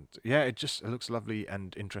planet, and yeah, it looks lovely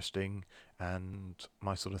and interesting and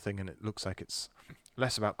my sort of thing. And it looks like it's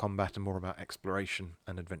less about combat and more about exploration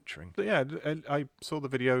and adventuring. But yeah, I saw the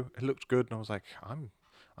video. It looked good, and I was like, I'm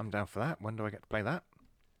down for that. When do I get to play that?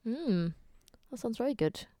 That sounds very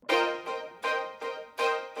good.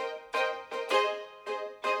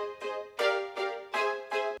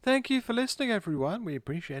 Thank you for listening, everyone. We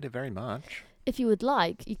appreciate it very much. If you would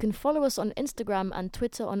like, you can follow us on Instagram and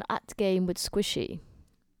Twitter on @GameWithSquishy.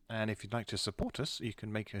 And if you'd like to support us, you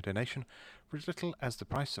can make a donation for as little as the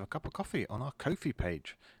price of a cup of coffee on our Ko-fi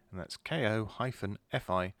page. And that's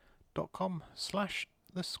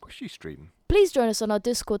ko-fi.com/thesquishystream. Please join us on our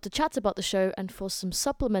Discord to chat about the show and for some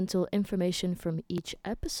supplemental information from each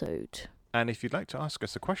episode. And if you'd like to ask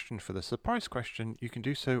us a question for the surprise question, you can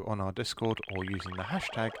do so on our Discord or using the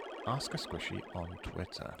hashtag AskASquishy on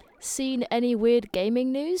Twitter. Seen any weird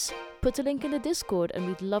gaming news? Put a link in the Discord and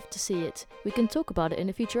we'd love to see it. We can talk about it in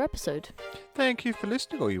a future episode. Thank you for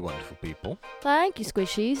listening, all you wonderful people. Thank you,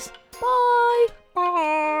 Squishies. Bye!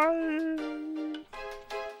 Bye!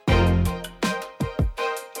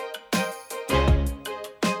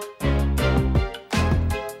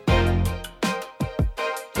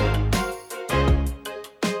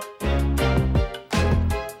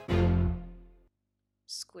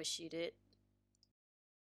 Squishied it.